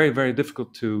and very, very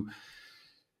difficult to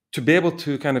be able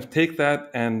to kind of take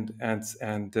that and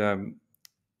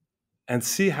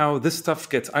see how this stuff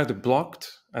gets either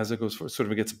blocked as it goes forward, sort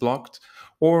of it gets blocked,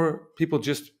 or people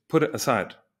just put it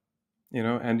aside, you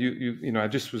know. And you know, I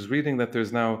just was reading that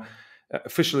there's now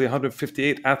officially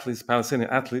 158 athletes, Palestinian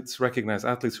athletes, recognized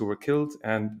athletes who were killed,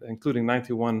 and including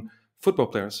 91 football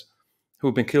players who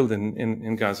have been killed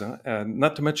in Gaza.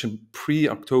 Not to mention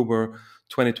pre-October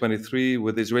 2023,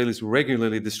 with the Israelis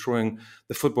regularly destroying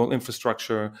the football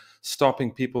infrastructure,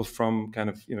 stopping people from kind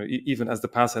of, you know, even as the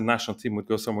Palestinian national team would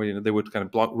go somewhere, you know, they would kind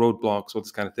of block roadblocks, all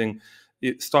this kind of thing,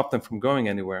 stop them from going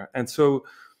anywhere. And so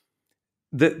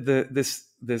this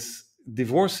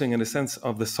divorcing, in a sense,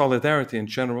 of the solidarity in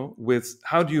general with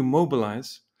how do you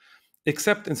mobilize,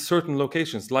 except in certain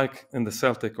locations, like in the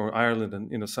Celtic or Ireland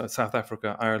and, you know, South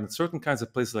Africa, Ireland, certain kinds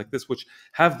of places like this, which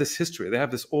have this history. They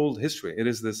have this old history. It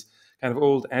is this kind of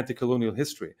old anti-colonial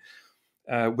history,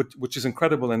 which is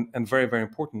incredible and very, very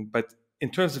important. But in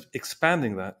terms of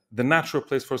expanding that, the natural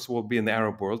place, first of all, will be in the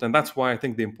Arab world. And that's why I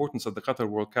think the importance of the Qatar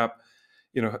World Cup,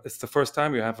 you know, it's the first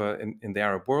time you have in the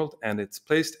Arab world, and it's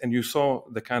placed, and you saw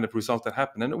the kind of result that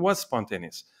happened. And it was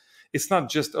spontaneous. It's not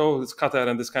just, oh, it's Qatar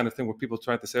and this kind of thing where people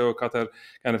try to say, oh, Qatar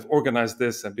kind of organized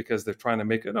this and because they're trying to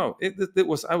make it. No, it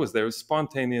was, I was there. It was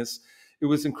spontaneous. It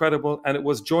was incredible. And it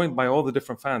was joined by all the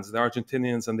different fans, the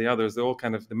Argentinians and the others, they all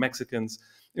kind of, the Mexicans,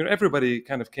 you know, everybody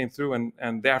kind of came through,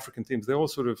 and the African teams, they all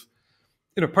sort of,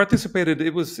 you know, participated.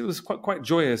 It was quite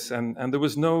joyous, and there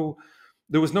was no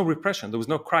repression. There was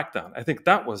no crackdown. I think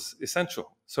that was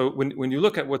essential. So when you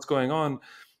look at what's going on,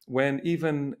 when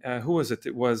even who was it?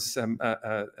 It was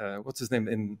what's his name,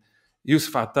 in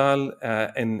Yusuf Attal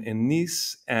in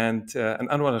Nice, and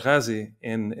Anwar Ghazi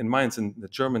in Mainz, in the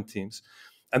German teams.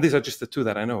 And these are just the two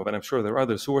that I know, but I'm sure there are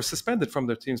others who were suspended from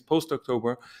their teams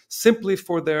post-October simply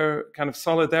for their kind of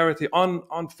solidarity on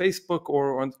Facebook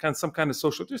or on some kind of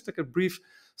social, just like a brief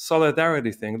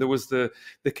solidarity thing. There was the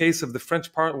case of the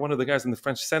French part, one of the guys in the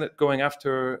French Senate going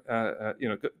after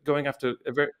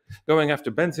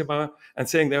Benzema and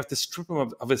saying they have to strip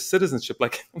him of his citizenship.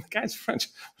 Like, the guy's French.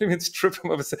 What do you mean strip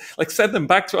him of his, like send him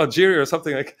back to Algeria or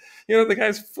something? Like, you know, the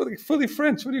guy's fully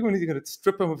French. What are you going to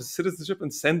strip him of his citizenship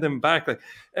and send him back? Like,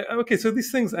 okay, so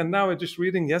these things. And now I'm just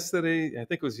reading yesterday, I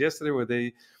think it was yesterday, where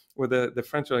the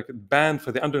French are like banned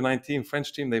for the under-19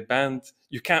 French team. They banned,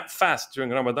 you can't fast during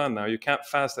Ramadan now. You can't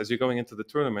fast as you're going into the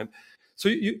tournament. So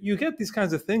you get these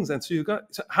kinds of things. And so you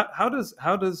got, so how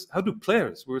do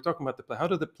players, we were talking about how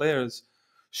do the players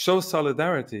show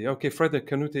solidarity? Okay, Frederic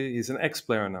Canute, he's an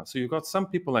ex-player now. So you got some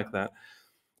people like that.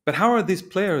 But how are these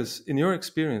players, in your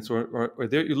experience, or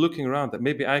you're looking around that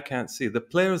maybe I can't see, the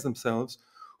players themselves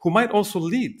who might also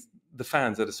lead the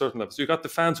fans at a certain level? So you got the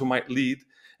fans who might lead,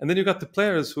 and then you got the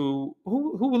players who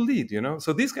will lead, you know?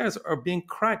 So these guys are being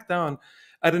cracked down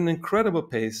at an incredible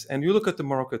pace. And you look at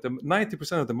Morocco,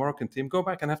 90% of the Moroccan team go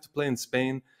back and have to play in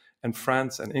Spain and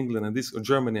France and England and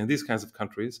Germany and these kinds of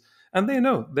countries. And they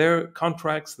know their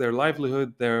contracts, their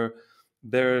livelihood, their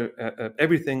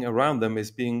everything around them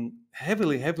is being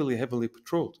heavily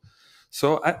patrolled.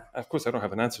 So of course, I don't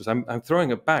have an answer. So I'm throwing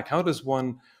it back. How does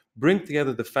one bring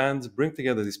together the fans, bring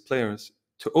together these players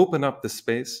to open up the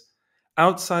space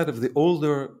outside of the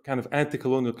older kind of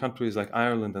anti-colonial countries like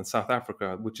Ireland and South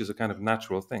Africa, which is a kind of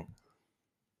natural thing?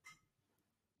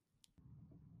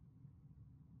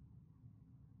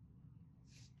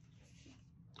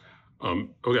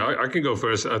 Okay, I can go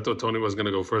first. I thought Tony was going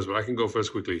to go first, but I can go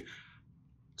first quickly.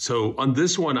 So on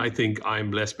this one, I think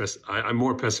I'm I'm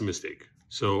more pessimistic.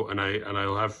 So and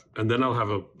I'll have a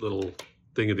little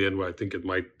thing at the end where I think it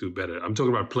might do better. I'm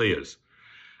talking about players.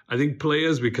 I think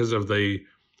players, because of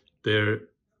they're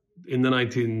in the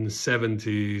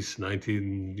 1970s,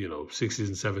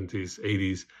 60s and 70s,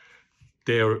 80s,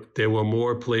 there were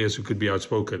more players who could be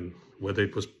outspoken, whether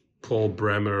it was Paul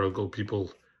Bremer, or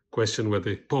people question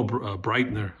whether Paul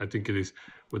Breitner, I think it is,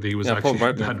 whether he was actually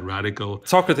that radical.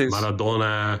 Socrates.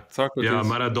 Maradona.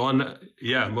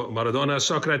 Maradona,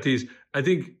 Socrates. I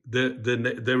think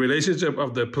the relationship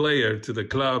of the player to the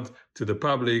club, to the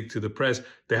public, to the press,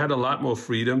 they had a lot more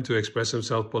freedom to express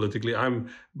themselves politically. I'm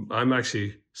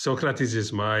actually Socrates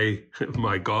is my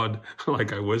my god,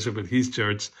 like I worship at his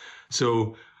church.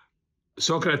 So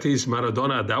Socrates,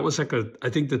 Maradona, that was like I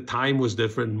think the time was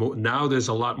different. Now there's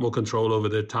a lot more control over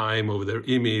their time, over their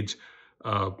image.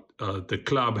 The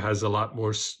club has a lot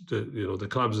more, the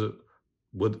clubs,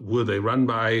 would they run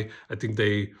by? I think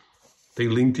they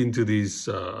linked into these,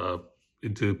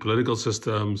 into political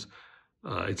systems.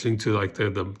 It's linked to like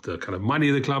the kind of money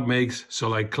the club makes. So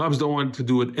like clubs don't want to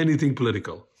do anything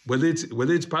political, whether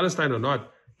it's Palestine or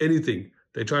not, anything.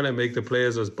 They're trying to make the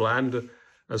players as bland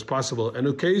as possible. And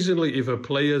occasionally, if a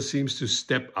player seems to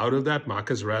step out of that,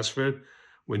 Marcus Rashford,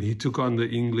 when he took on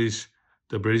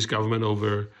the British government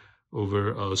over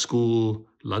school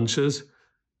lunches,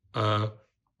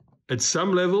 at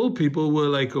some level, people were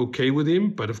like okay with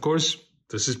him. But of course,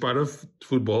 this is part of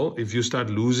football. If you start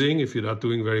losing, if you're not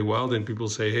doing very well, then people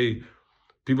say, hey,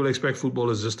 people expect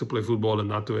footballers just to play football and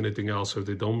not do anything else. So if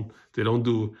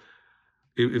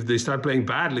if they start playing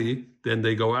badly, then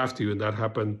they go after you. And that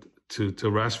happened to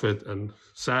Rashford. And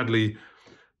sadly,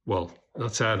 well,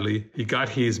 not sadly, he got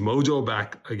his mojo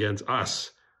back against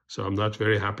us. So I'm not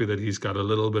very happy that he's got a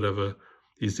little bit of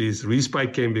his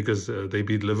respite came because they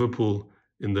beat Liverpool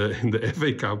in the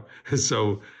FA Cup.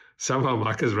 So somehow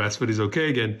Marcus Rashford is okay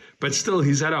again. But still,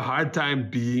 he's had a hard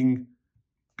time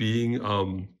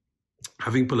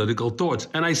having political thoughts.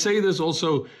 And I say this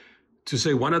also to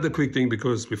say one other quick thing,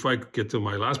 because before I get to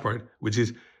my last part, which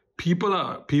is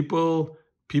people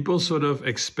sort of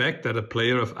expect that a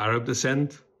player of Arab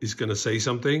descent is going to say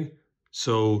something.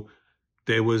 So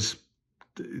they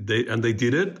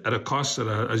did it at a cost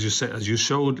that, as you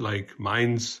showed, like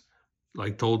Mainz,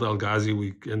 like told Al Ghazi,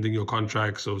 we ending your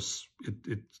contract. So it's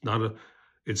not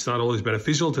always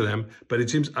beneficial to them, but it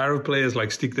seems Arab players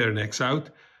like stick their necks out.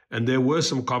 And there was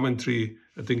some commentary.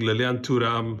 I think Lilian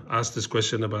Thuram asked this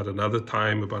question about another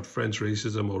time about French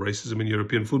racism or racism in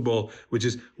European football, which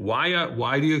is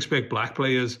why do you expect black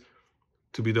players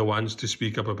to be the ones to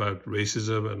speak up about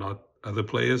racism and not other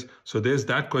players? So there's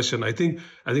that question. I think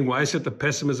why I said the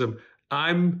pessimism,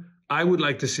 I would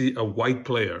like to see a white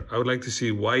player. I would like to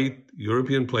see white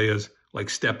European players like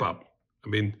step up. I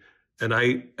mean, and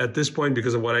at this point,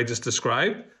 because of what I just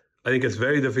described, I think it's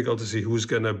very difficult to see who's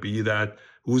going to be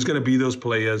those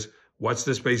players, what's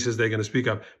the spaces they're going to speak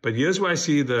up. But here's where I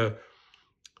see the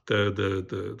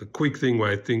quick thing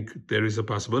where I think there is a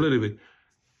possibility of it.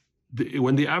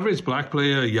 When the average black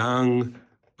player, young,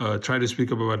 tried to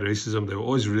speak up about racism, they were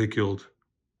always ridiculed.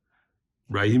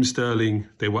 Raheem Sterling,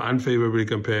 they were unfavorably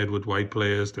compared with white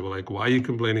players. They were like, why are you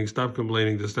complaining? Stop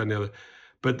complaining, this, that, and the other.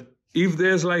 But if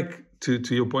there's like, to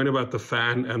your point about the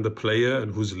fan and the player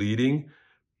and who's leading,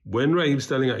 when Raheem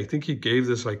Sterling, I think he gave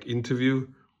this like interview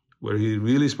where he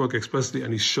really spoke explicitly,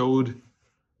 and he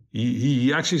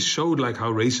actually showed like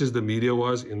how racist the media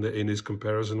was in his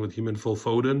comparison with him and Phil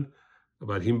Foden,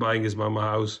 about him buying his mama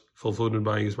house, Phil Foden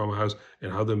buying his mama house,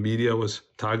 and how the media was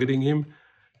targeting him.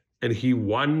 And he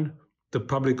won the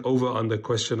public over on the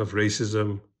question of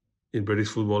racism in British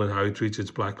football and how he treats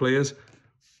its black players.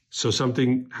 So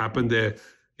something happened there.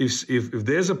 If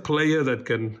there's a player that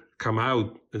can come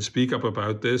out and speak up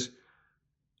about this,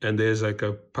 and there's like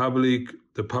the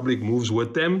public moves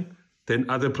with them, then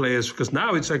other players, because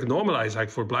now it's like normalized,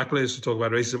 like for black players to talk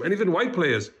about racism, and even white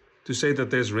players to say that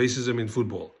there's racism in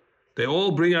football. They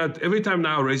all bring out, every time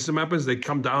now racism happens, they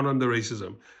come down on the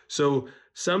racism. So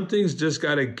something's just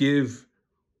got to give,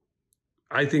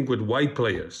 I think, with white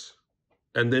players.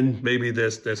 And then maybe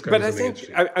there's kind but of something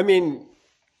interesting. I mean,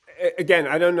 again,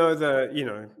 I don't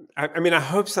know I mean, I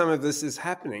hope some of this is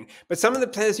happening. But some of the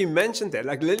players you mentioned there,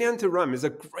 like Lilian Thuram is a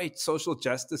great social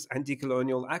justice,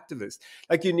 anti-colonial activist.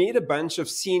 Like you need a bunch of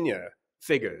senior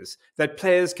figures that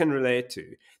players can relate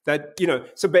to. That,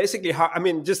 so basically,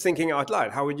 just thinking out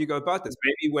loud, how would you go about this?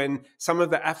 Maybe when some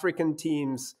of the African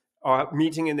teams are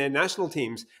meeting in their national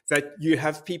teams, that you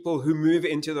have people who move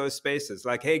into those spaces.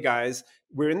 Like, hey guys,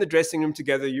 we're in the dressing room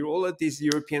together. You're all at these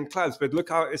European clubs, but look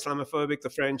how Islamophobic the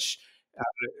French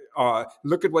are.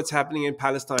 Look at what's happening in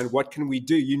Palestine. What can we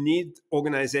do? You need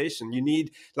organization. You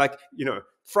need,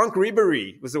 Franck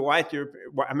Ribéry was a white European.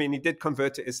 I mean, he did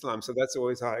convert to Islam, so that's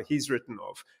always how he's written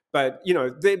of. But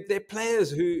they're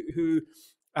players who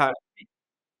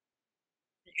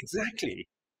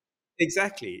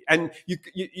exactly, and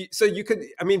you could.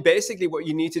 I mean, basically, what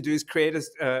you need to do is create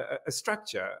a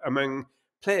structure among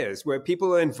players where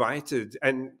people are invited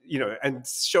and and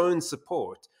shown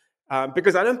support.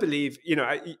 Because I don't believe,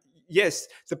 yes,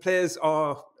 the players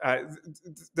are,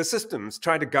 the systems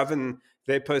try to govern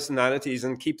their personalities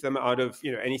and keep them out of,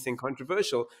 anything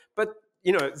controversial. But,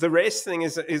 the race thing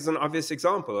is an obvious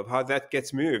example of how that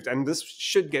gets moved. And this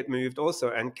should get moved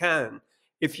also, and can,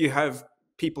 if you have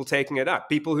people taking it up,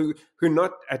 people who are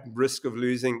not at risk of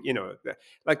losing,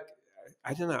 like,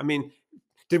 I don't know. I mean,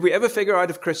 did we ever figure out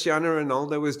if Cristiano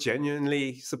Ronaldo was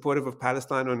genuinely supportive of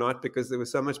Palestine or not? Because there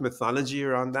was so much mythology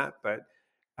around that. But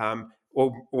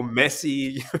or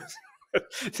Messi.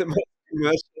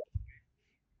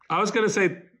 I was going to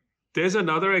say, there's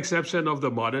another exception of the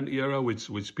modern era,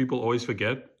 which people always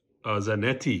forget.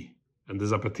 Zanetti and the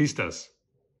Zapatistas.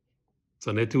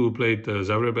 Zanetti who played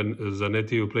Zagreb, and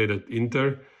Zanetti who played at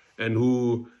Inter, and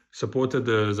who supported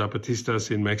the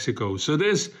Zapatistas in Mexico. So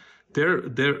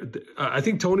I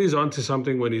think Tony's onto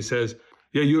something when he says,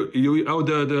 yeah,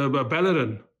 the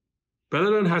Bellerin.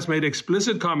 Bellerin has made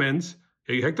explicit comments.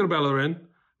 Hector Bellerin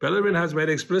has made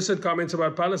explicit comments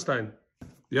about Palestine.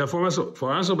 Yeah, for us,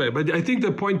 but I think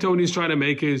the point Tony's trying to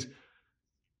make is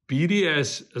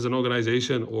BDS as an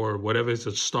organization, or whatever, is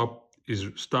to stop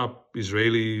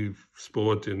Israeli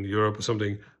sport in Europe or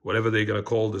something, whatever they're going to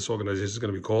call this organization is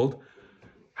going to be called,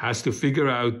 has to figure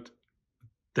out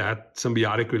that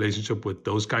symbiotic relationship with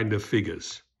those kind of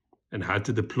figures and how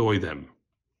to deploy them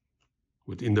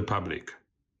within the public.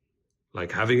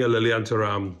 Like having a Lilian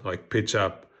Thuram like pitch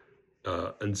up.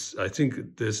 And I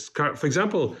think this, for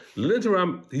example, Lilian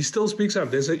Thuram, he still speaks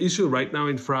up. There's an issue right now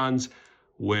in France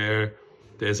where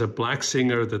there's a black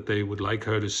singer that they would like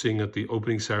her to sing at the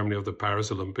opening ceremony of the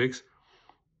Paris Olympics.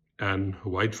 And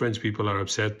white French people are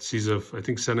upset. She's of, I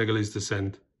think, Senegalese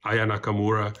descent, Aya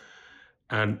Nakamura.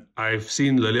 And I've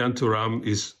seen Lilian Thuram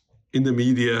is in the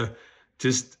media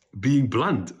just being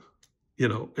blunt,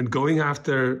 and going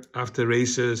after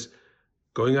racists,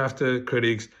 going after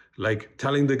critics, like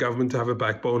telling the government to have a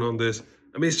backbone on this.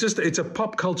 I mean, it's a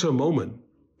pop culture moment,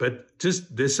 but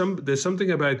just there's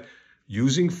something about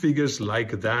using figures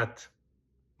like that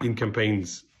in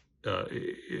campaigns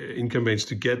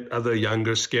to get other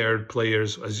younger, scared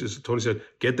players, as Tony said,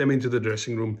 get them into the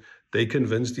dressing room. They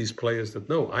convince these players that,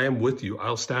 no, I am with you.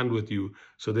 I'll stand with you.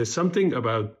 So there's something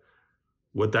about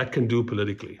what that can do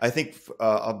politically. I think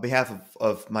on behalf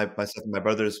of myself and my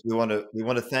brothers, we want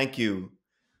to thank you.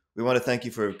 We want to thank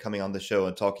you for coming on the show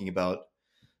and talking about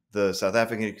the South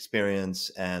African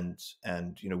experience and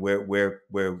where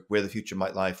the future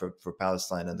might lie for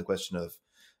Palestine, and the question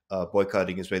of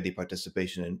boycotting Israeli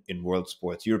participation in world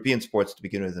sports, European sports to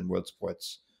begin with, and world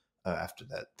sports after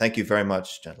that. Thank you very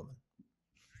much, gentlemen.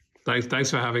 Thanks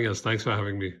for having us. Thanks for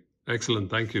having me. Excellent.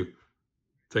 Thank you.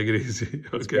 Take it easy.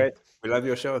 It's great. We love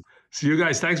your show. See you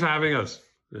guys. Thanks for having us.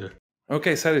 Yeah.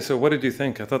 Okay, Sally. So, what did you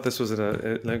think? I thought this was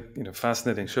a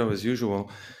fascinating show as usual,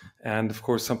 and of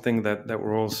course something that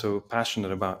we're all so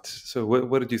passionate about. So,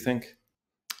 what did you think?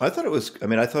 I thought it was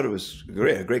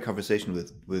great. A great conversation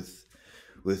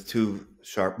with two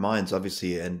sharp minds,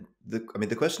 obviously, and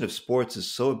the question of sports is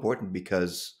so important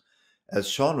because, as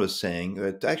Sean was saying,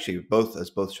 actually both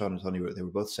Sean and Tony were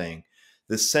both saying,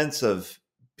 this sense of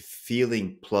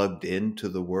feeling plugged into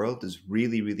the world is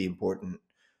really, really important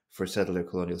for settler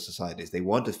colonial societies. They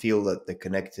want to feel that they're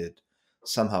connected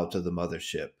somehow to the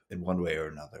mothership in one way or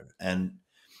another, and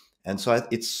so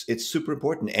it's super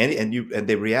important. And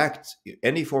they react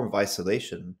any form of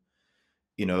isolation.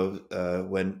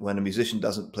 When a musician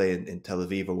doesn't play in Tel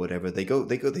Aviv or whatever, they go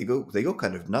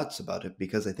kind of nuts about it,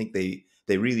 because I think they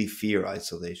really fear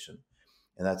isolation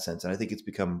in that sense. And I think it's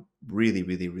become really,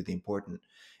 really, really important.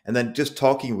 And then just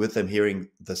talking with them, hearing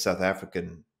the South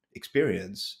African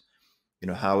experience,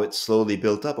 how it slowly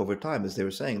built up over time, as they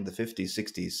were saying, in the 50s,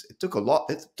 60s. It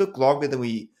took longer than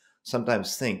we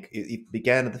sometimes think. It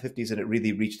began in the 50s and it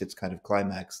really reached its kind of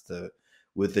climax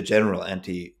with the general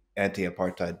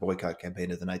anti-apartheid boycott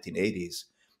campaign of the 1980s.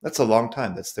 That's a long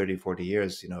time. That's 30, 40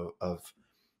 years,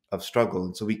 of struggle.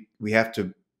 And so we have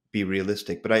to be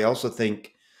realistic. But I also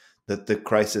think that the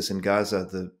crisis in Gaza,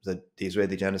 the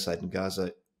Israeli genocide in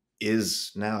Gaza,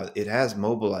 it has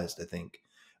mobilized, I think,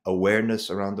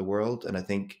 awareness around the world. And I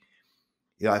think,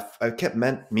 I kept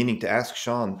meaning to ask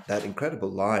Sean that incredible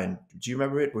line. Do you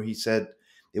remember it, where he said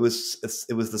it was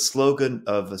the slogan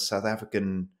of a South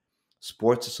African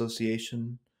sports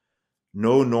association?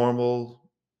 No normal.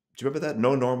 Do you remember that?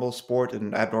 No normal sport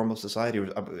in abnormal society.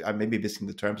 I may be missing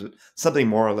the terms, but something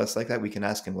more or less like that. We can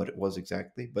ask him what it was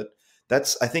exactly. But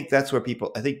I think that's where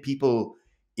people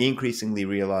increasingly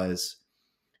realize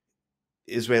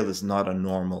Israel is not a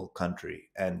normal country,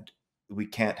 and we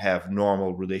can't have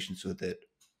normal relations with it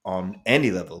on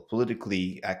any level,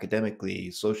 politically,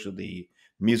 academically, socially,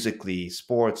 musically,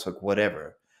 sports, like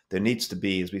whatever. There needs to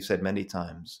be, as we've said many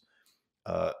times,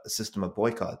 a system of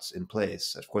boycotts in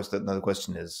place. Of course, another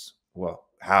question is, well,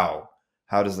 how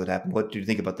does that happen? What do you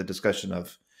think about the discussion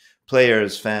of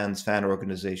players, fans, fan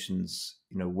organizations?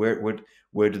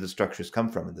 where do the structures come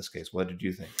from in this case? What did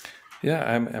you think? Yeah,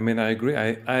 I mean, I agree.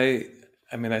 I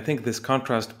mean, I think this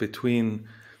contrast between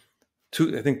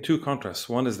two contrasts.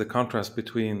 One is the contrast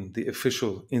between the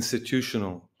official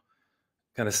institutional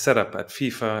kind of setup at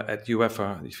FIFA, at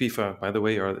UEFA. FIFA, by the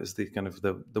way, is the kind of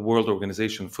the world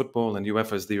organization of football, and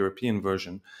UEFA is the European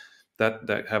version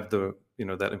that have the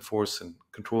that enforce and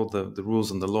control the rules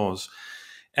and the laws.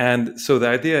 And so the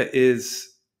idea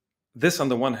is this on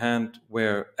the one hand,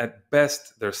 where at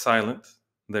best they're silent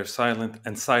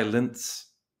and silence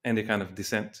any kind of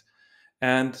dissent,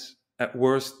 and at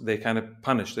worst they kind of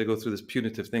punish. They go through this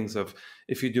punitive things of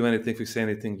if you do anything, if you say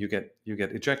anything, you get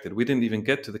ejected. We didn't even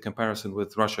get to the comparison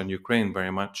with Russia and Ukraine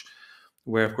very much,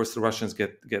 where of course the Russians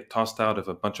get tossed out of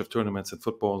a bunch of tournaments in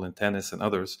football and tennis and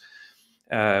others.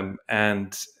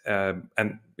 And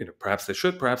perhaps they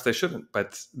should, perhaps they shouldn't.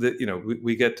 But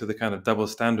we get to the kind of double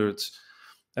standards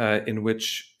in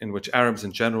which Arabs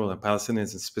in general and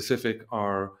Palestinians in specific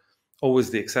are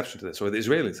always the exception to this, or the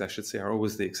Israelis, I should say, are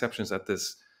always the exceptions at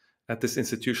this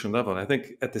institutional level. I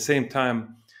think at the same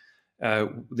time,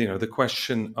 the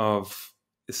question of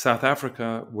South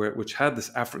Africa, which had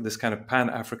this kind of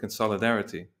Pan-African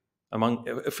solidarity among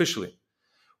officially,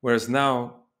 whereas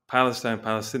now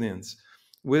Palestinians,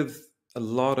 with a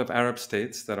lot of Arab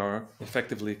states that are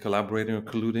effectively collaborating or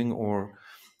colluding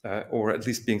or at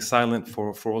least being silent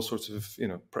for all sorts of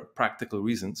practical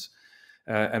reasons,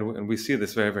 and we see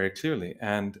this very, very clearly.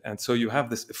 And so you have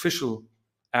this official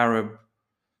Arab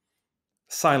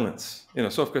silence.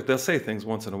 So of course they'll say things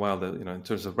once in a while that in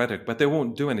terms of rhetoric, but they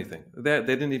won't do anything. They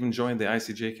didn't even join the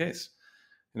ICJ case.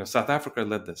 South Africa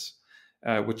led this.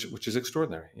 Which is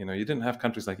extraordinary. You didn't have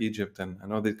countries like Egypt and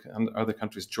other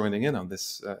countries joining in on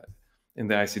this in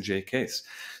the ICJ case.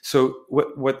 So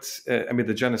I mean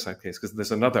the genocide case, because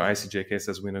there's another ICJ case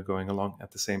as we know going along at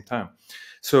the same time.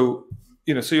 So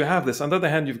so you have this. On the other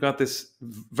hand, you've got this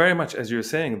very much, as you're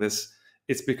saying this.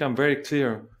 It's become very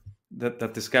clear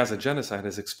that this Gaza genocide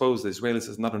has exposed the Israelis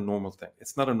as not a normal thing.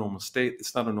 It's not a normal state.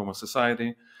 It's not a normal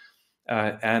society,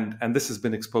 and this has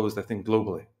been exposed, I think,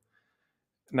 globally.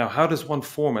 Now, how does one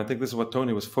form? I think this is what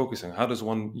Tony was focusing on. How does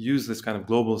one use this kind of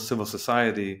global civil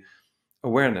society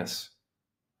awareness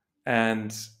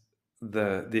and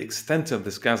the extent of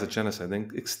this Gaza genocide,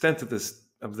 the extent of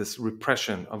this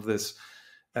repression, of this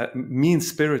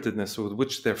mean-spiritedness with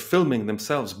which they're filming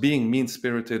themselves being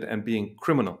mean-spirited and being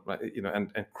criminal, right?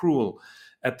 And cruel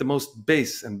at the most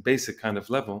base and basic kind of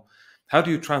level? How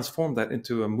do you transform that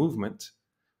into a movement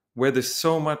where there's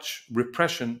so much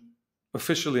repression,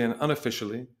 officially and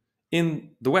unofficially,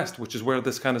 in the West, which is where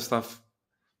this kind of stuff,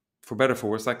 for better or for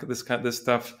worse, like this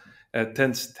stuff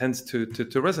tends to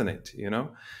resonate,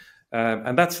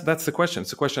 and that's the question.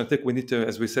 It's a question I think we need to,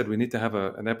 as we said, we need to have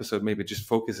an episode maybe just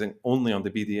focusing only on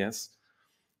the BDS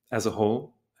as a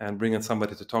whole, and bring in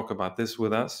somebody to talk about this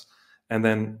with us, and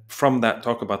then from that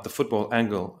talk about the football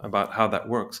angle, about how that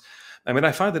works. I mean,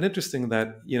 I find it interesting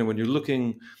that when you're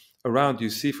looking around, you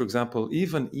see, for example,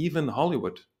 even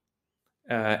Hollywood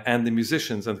and the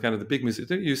musicians and kind of the big music,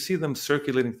 you see them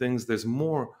circulating things. There's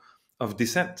more of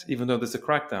dissent, even though there's a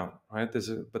crackdown, right?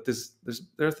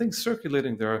 There are things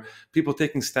circulating. There are people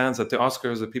taking stands at the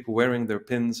Oscars. There are people wearing their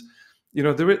pins.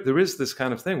 There is this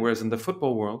kind of thing. Whereas in the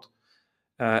football world,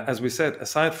 as we said,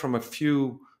 aside from a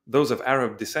few those of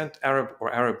Arab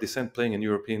descent playing in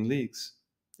European leagues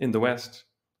in the West,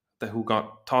 who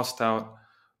got tossed out,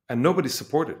 and nobody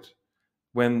supported.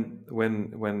 When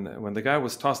the guy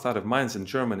was tossed out of Mainz in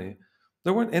Germany,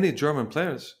 there weren't any German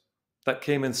players that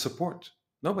came in support.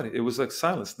 Nobody. It was like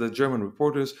silence. The German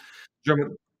reporters,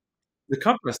 the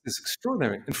contrast is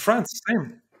extraordinary. In France,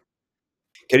 same.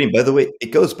 Karim, by the way,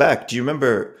 it goes back. Do you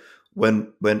remember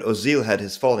when Ozil had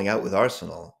his falling out with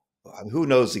Arsenal? Who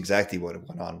knows exactly what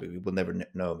went on? We will never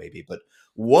know, maybe. But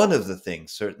one of the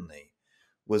things certainly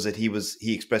was that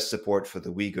he expressed support for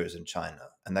the Uyghurs in China,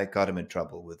 and that got him in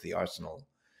trouble with the Arsenal,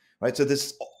 right? So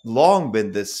this long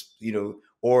been this,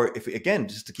 or if again,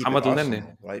 just to keep it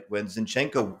Arsenal, right? When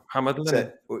Zinchenko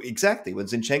said, exactly, when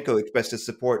Zinchenko expressed his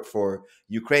support for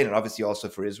Ukraine and obviously also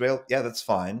for Israel, yeah, that's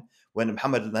fine. When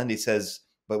Mohamed Al-Nandi says,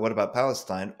 but what about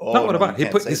Palestine? Oh, not what about?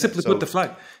 He simply put the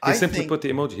flag. He simply put the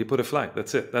emoji. He put a flag.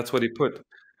 That's it. That's what he put.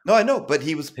 No, I know, but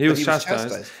he was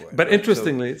chastised for it. But right?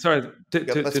 Interestingly, sorry to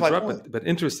interrupt it, but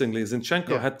interestingly,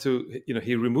 Zinchenko had to,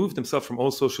 he removed himself from all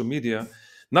social media,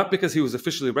 not because he was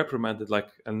officially reprimanded like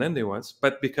Al-Nandi was,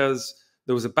 but because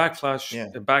there was a backlash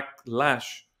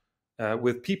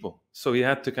with people. So he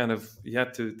had to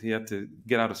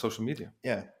get out of social media.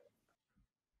 Yeah.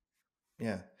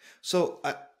 So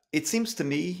it seems to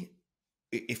me,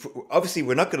 if obviously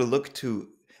we're not going to look to,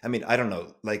 I mean, I don't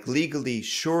know, like legally,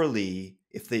 surely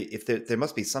if there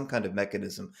must be some kind of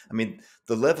mechanism. I mean,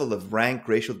 the level of rank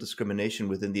racial discrimination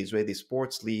within the Israeli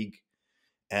sports league,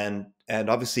 and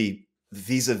obviously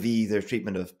vis-a-vis their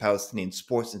treatment of Palestinian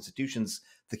sports institutions,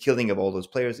 the killing of all those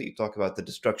players that you talk about, the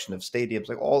destruction of stadiums,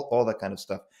 like all that kind of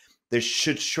stuff. There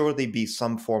should surely be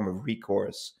some form of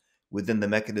recourse within the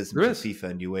mechanisms of FIFA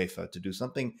and UEFA to do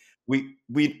something.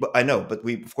 I know, but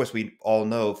of course we all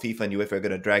know FIFA and UEFA are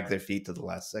going to drag their feet to the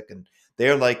last second.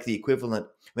 They're like the equivalent.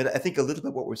 I mean, I think a little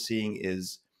bit what we're seeing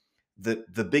is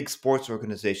the big sports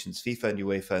organizations, FIFA and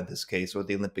UEFA in this case, or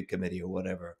the Olympic Committee or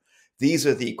whatever. These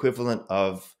are the equivalent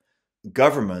of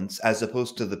governments as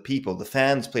opposed to the people. The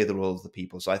fans play the role of the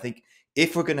people. So I think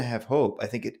if we're going to have hope, I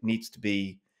think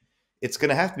it's going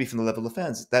to have to be from the level of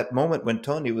fans. That moment when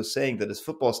Tony was saying that his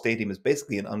football stadium is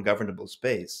basically an ungovernable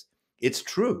space, it's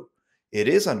true. It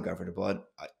is ungovernable. And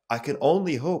I can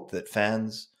only hope that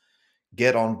fans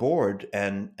get on board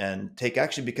and take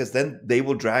action, because then they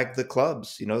will drag the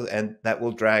clubs, and that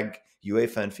will drag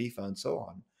UEFA and FIFA and so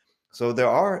on. So there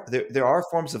are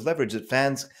forms of leverage that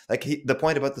fans, like the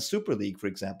point about the Super League, for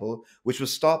example, which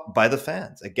was stopped by the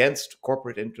fans against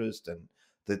corporate interest and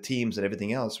the teams and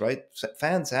everything else, right?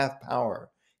 Fans have power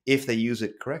if they use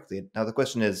it correctly. Now the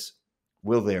question is,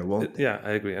 will they or won't they? Yeah,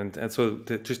 I agree. And so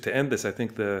just to end this, I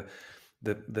think the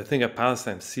thing at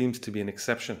Palestine seems to be an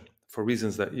exception for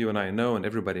reasons that you and I know and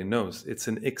everybody knows. It's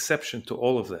an exception to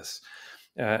all of this,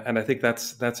 and I think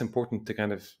that's important to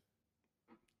kind of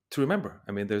to remember.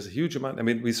 I mean, there's a huge amount. I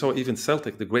mean, we saw even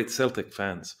Celtic, the great Celtic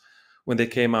fans, when they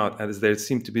came out, as they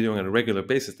seem to be doing on a regular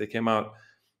basis, they came out,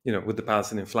 with the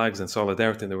Palestinian flags and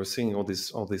solidarity, and they were singing all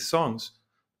these songs.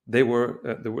 They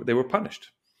were punished.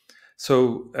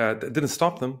 So that didn't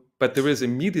stop them, but there is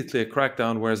immediately a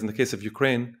crackdown. Whereas in the case of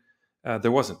Ukraine,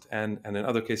 there wasn't, and in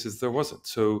other cases there wasn't.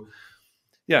 So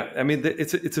yeah, I mean,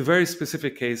 it's a very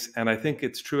specific case, and I think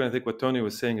it's true. And I think what Tony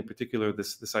was saying in particular,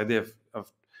 this idea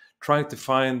of trying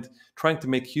to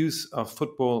make use of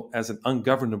football as an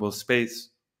ungovernable space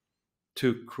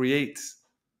to create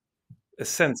a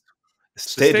sense,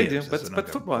 stadium, but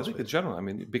football, I think in general. I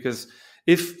mean, because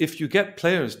if you get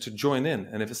players to join in,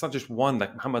 and if it's not just one,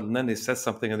 like Mohamed Nani says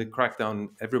something and they crack down,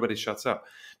 everybody shuts up.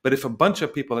 But if a bunch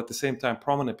of people at the same time,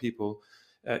 prominent people,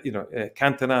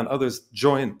 Cantona and others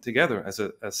join together as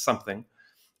something,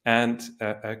 and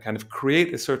kind of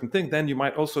create a certain thing, then you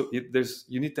might also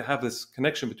you need to have this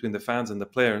connection between the fans and the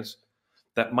players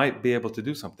that might be able to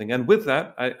do something. And with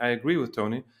that, I agree with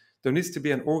Tony. There needs to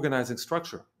be an organizing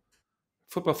structure.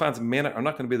 Football fans are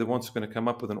not going to be the ones who are going to come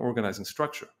up with an organizing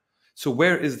structure. So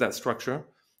where is that structure?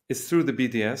 It's through the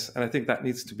BDS, and I think that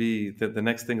needs to be the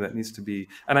next thing that needs to be.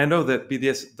 And I know that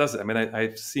BDS does it. I mean,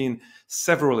 I've seen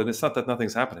several, and it's not that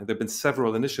nothing's happening. There have been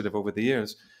several initiatives over the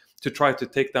years to try to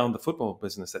take down the football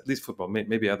business, at least football,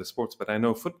 maybe other sports, but I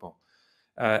know football.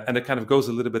 And it kind of goes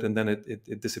a little bit and then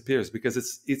it disappears, because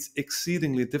it's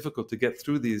exceedingly difficult to get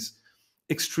through these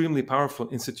extremely powerful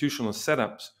institutional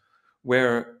setups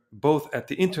where both at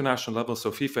the international level,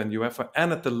 so FIFA and UEFA,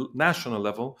 and at the national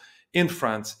level, in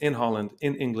France, in Holland,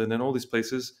 in England, and all these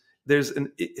places, there's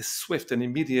a swift and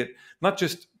immediate, not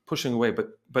just pushing away,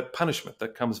 but punishment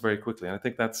that comes very quickly. And I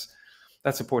think that's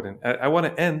important. I want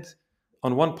to end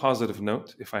on one positive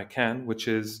note, if I can, which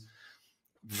is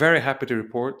very happy to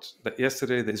report that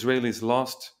yesterday the Israelis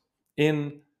lost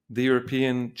in the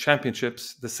European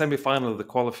Championships, the semi-final of the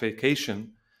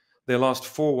qualification. They lost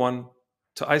 4-1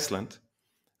 to Iceland.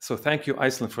 So thank you,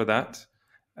 Iceland, for that,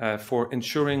 for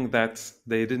ensuring that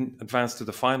they didn't advance to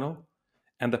the final.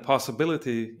 And the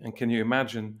possibility, and can you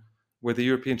imagine, where the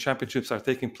European Championships are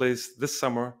taking place this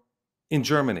summer in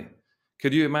Germany?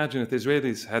 Could you imagine if the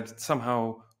Israelis had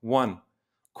somehow won,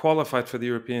 qualified for the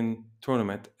European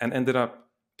tournament, and ended up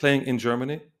playing in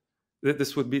Germany?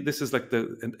 This is like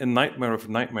a nightmare of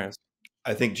nightmares.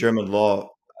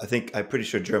 I'm pretty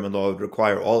sure German law would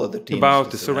require all of the teams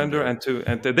to surrender and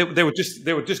they would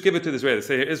just give it to the Israelis.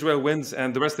 Say Israel wins,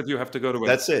 and the rest of you have to go to win.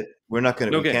 That's it. We're not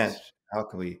going to. No games. Can't. How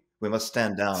can we? We must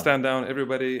stand down. Stand down,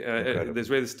 everybody. The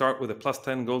Israelis start with a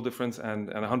 +10 goal difference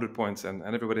and 100 points, and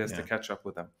everybody has to catch up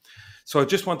with them. So I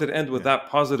just wanted to end with that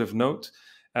positive note,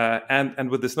 and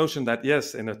with this notion that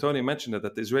yes, and Tony mentioned it,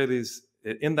 that the Israelis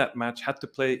in that match had to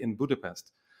play in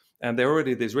Budapest. And the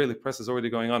Israeli press is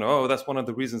already going on, oh, that's one of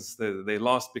the reasons they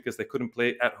lost, because they couldn't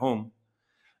play at home.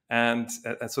 And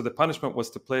so the punishment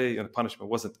was to play, and the punishment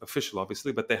wasn't official,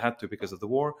 obviously, but they had to because of the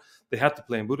war. They had to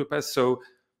play in Budapest. So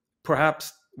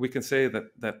perhaps we can say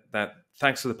that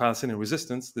thanks to the Palestinian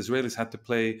resistance, the Israelis had to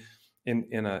play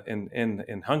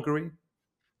in Hungary,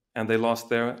 and they lost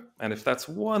there. And if that's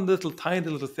one tiny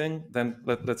little thing, then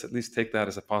let's at least take that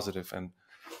as a positive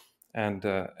and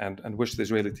wish the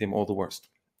Israeli team all the worst.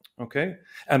 Okay.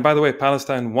 And by the way,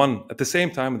 Palestine won at the same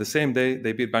time, the same day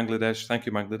they beat Bangladesh. Thank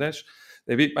you, Bangladesh.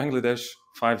 They beat Bangladesh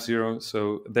 5-0.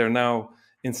 So they're now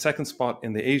in second spot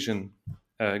in the Asian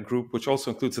group, which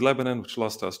also includes Lebanon, which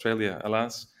lost to Australia,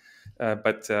 alas.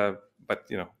 But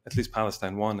at least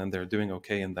Palestine won, and they're doing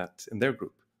okay in their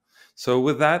group. So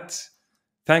with that,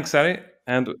 thanks, Ari.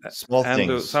 And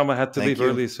Osama had to leave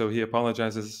early, so he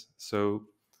apologizes. So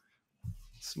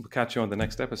we'll catch you on the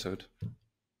next episode.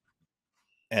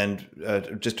 And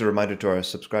just a reminder to our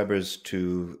subscribers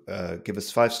to give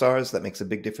us 5 stars. That makes a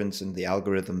big difference in the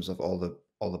algorithms of all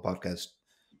the podcast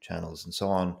channels and so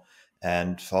on.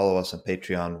 And follow us on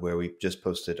Patreon, where we just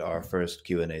posted our first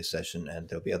Q&A session, and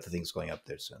there'll be other things going up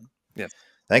there soon. Yes.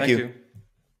 Thank you.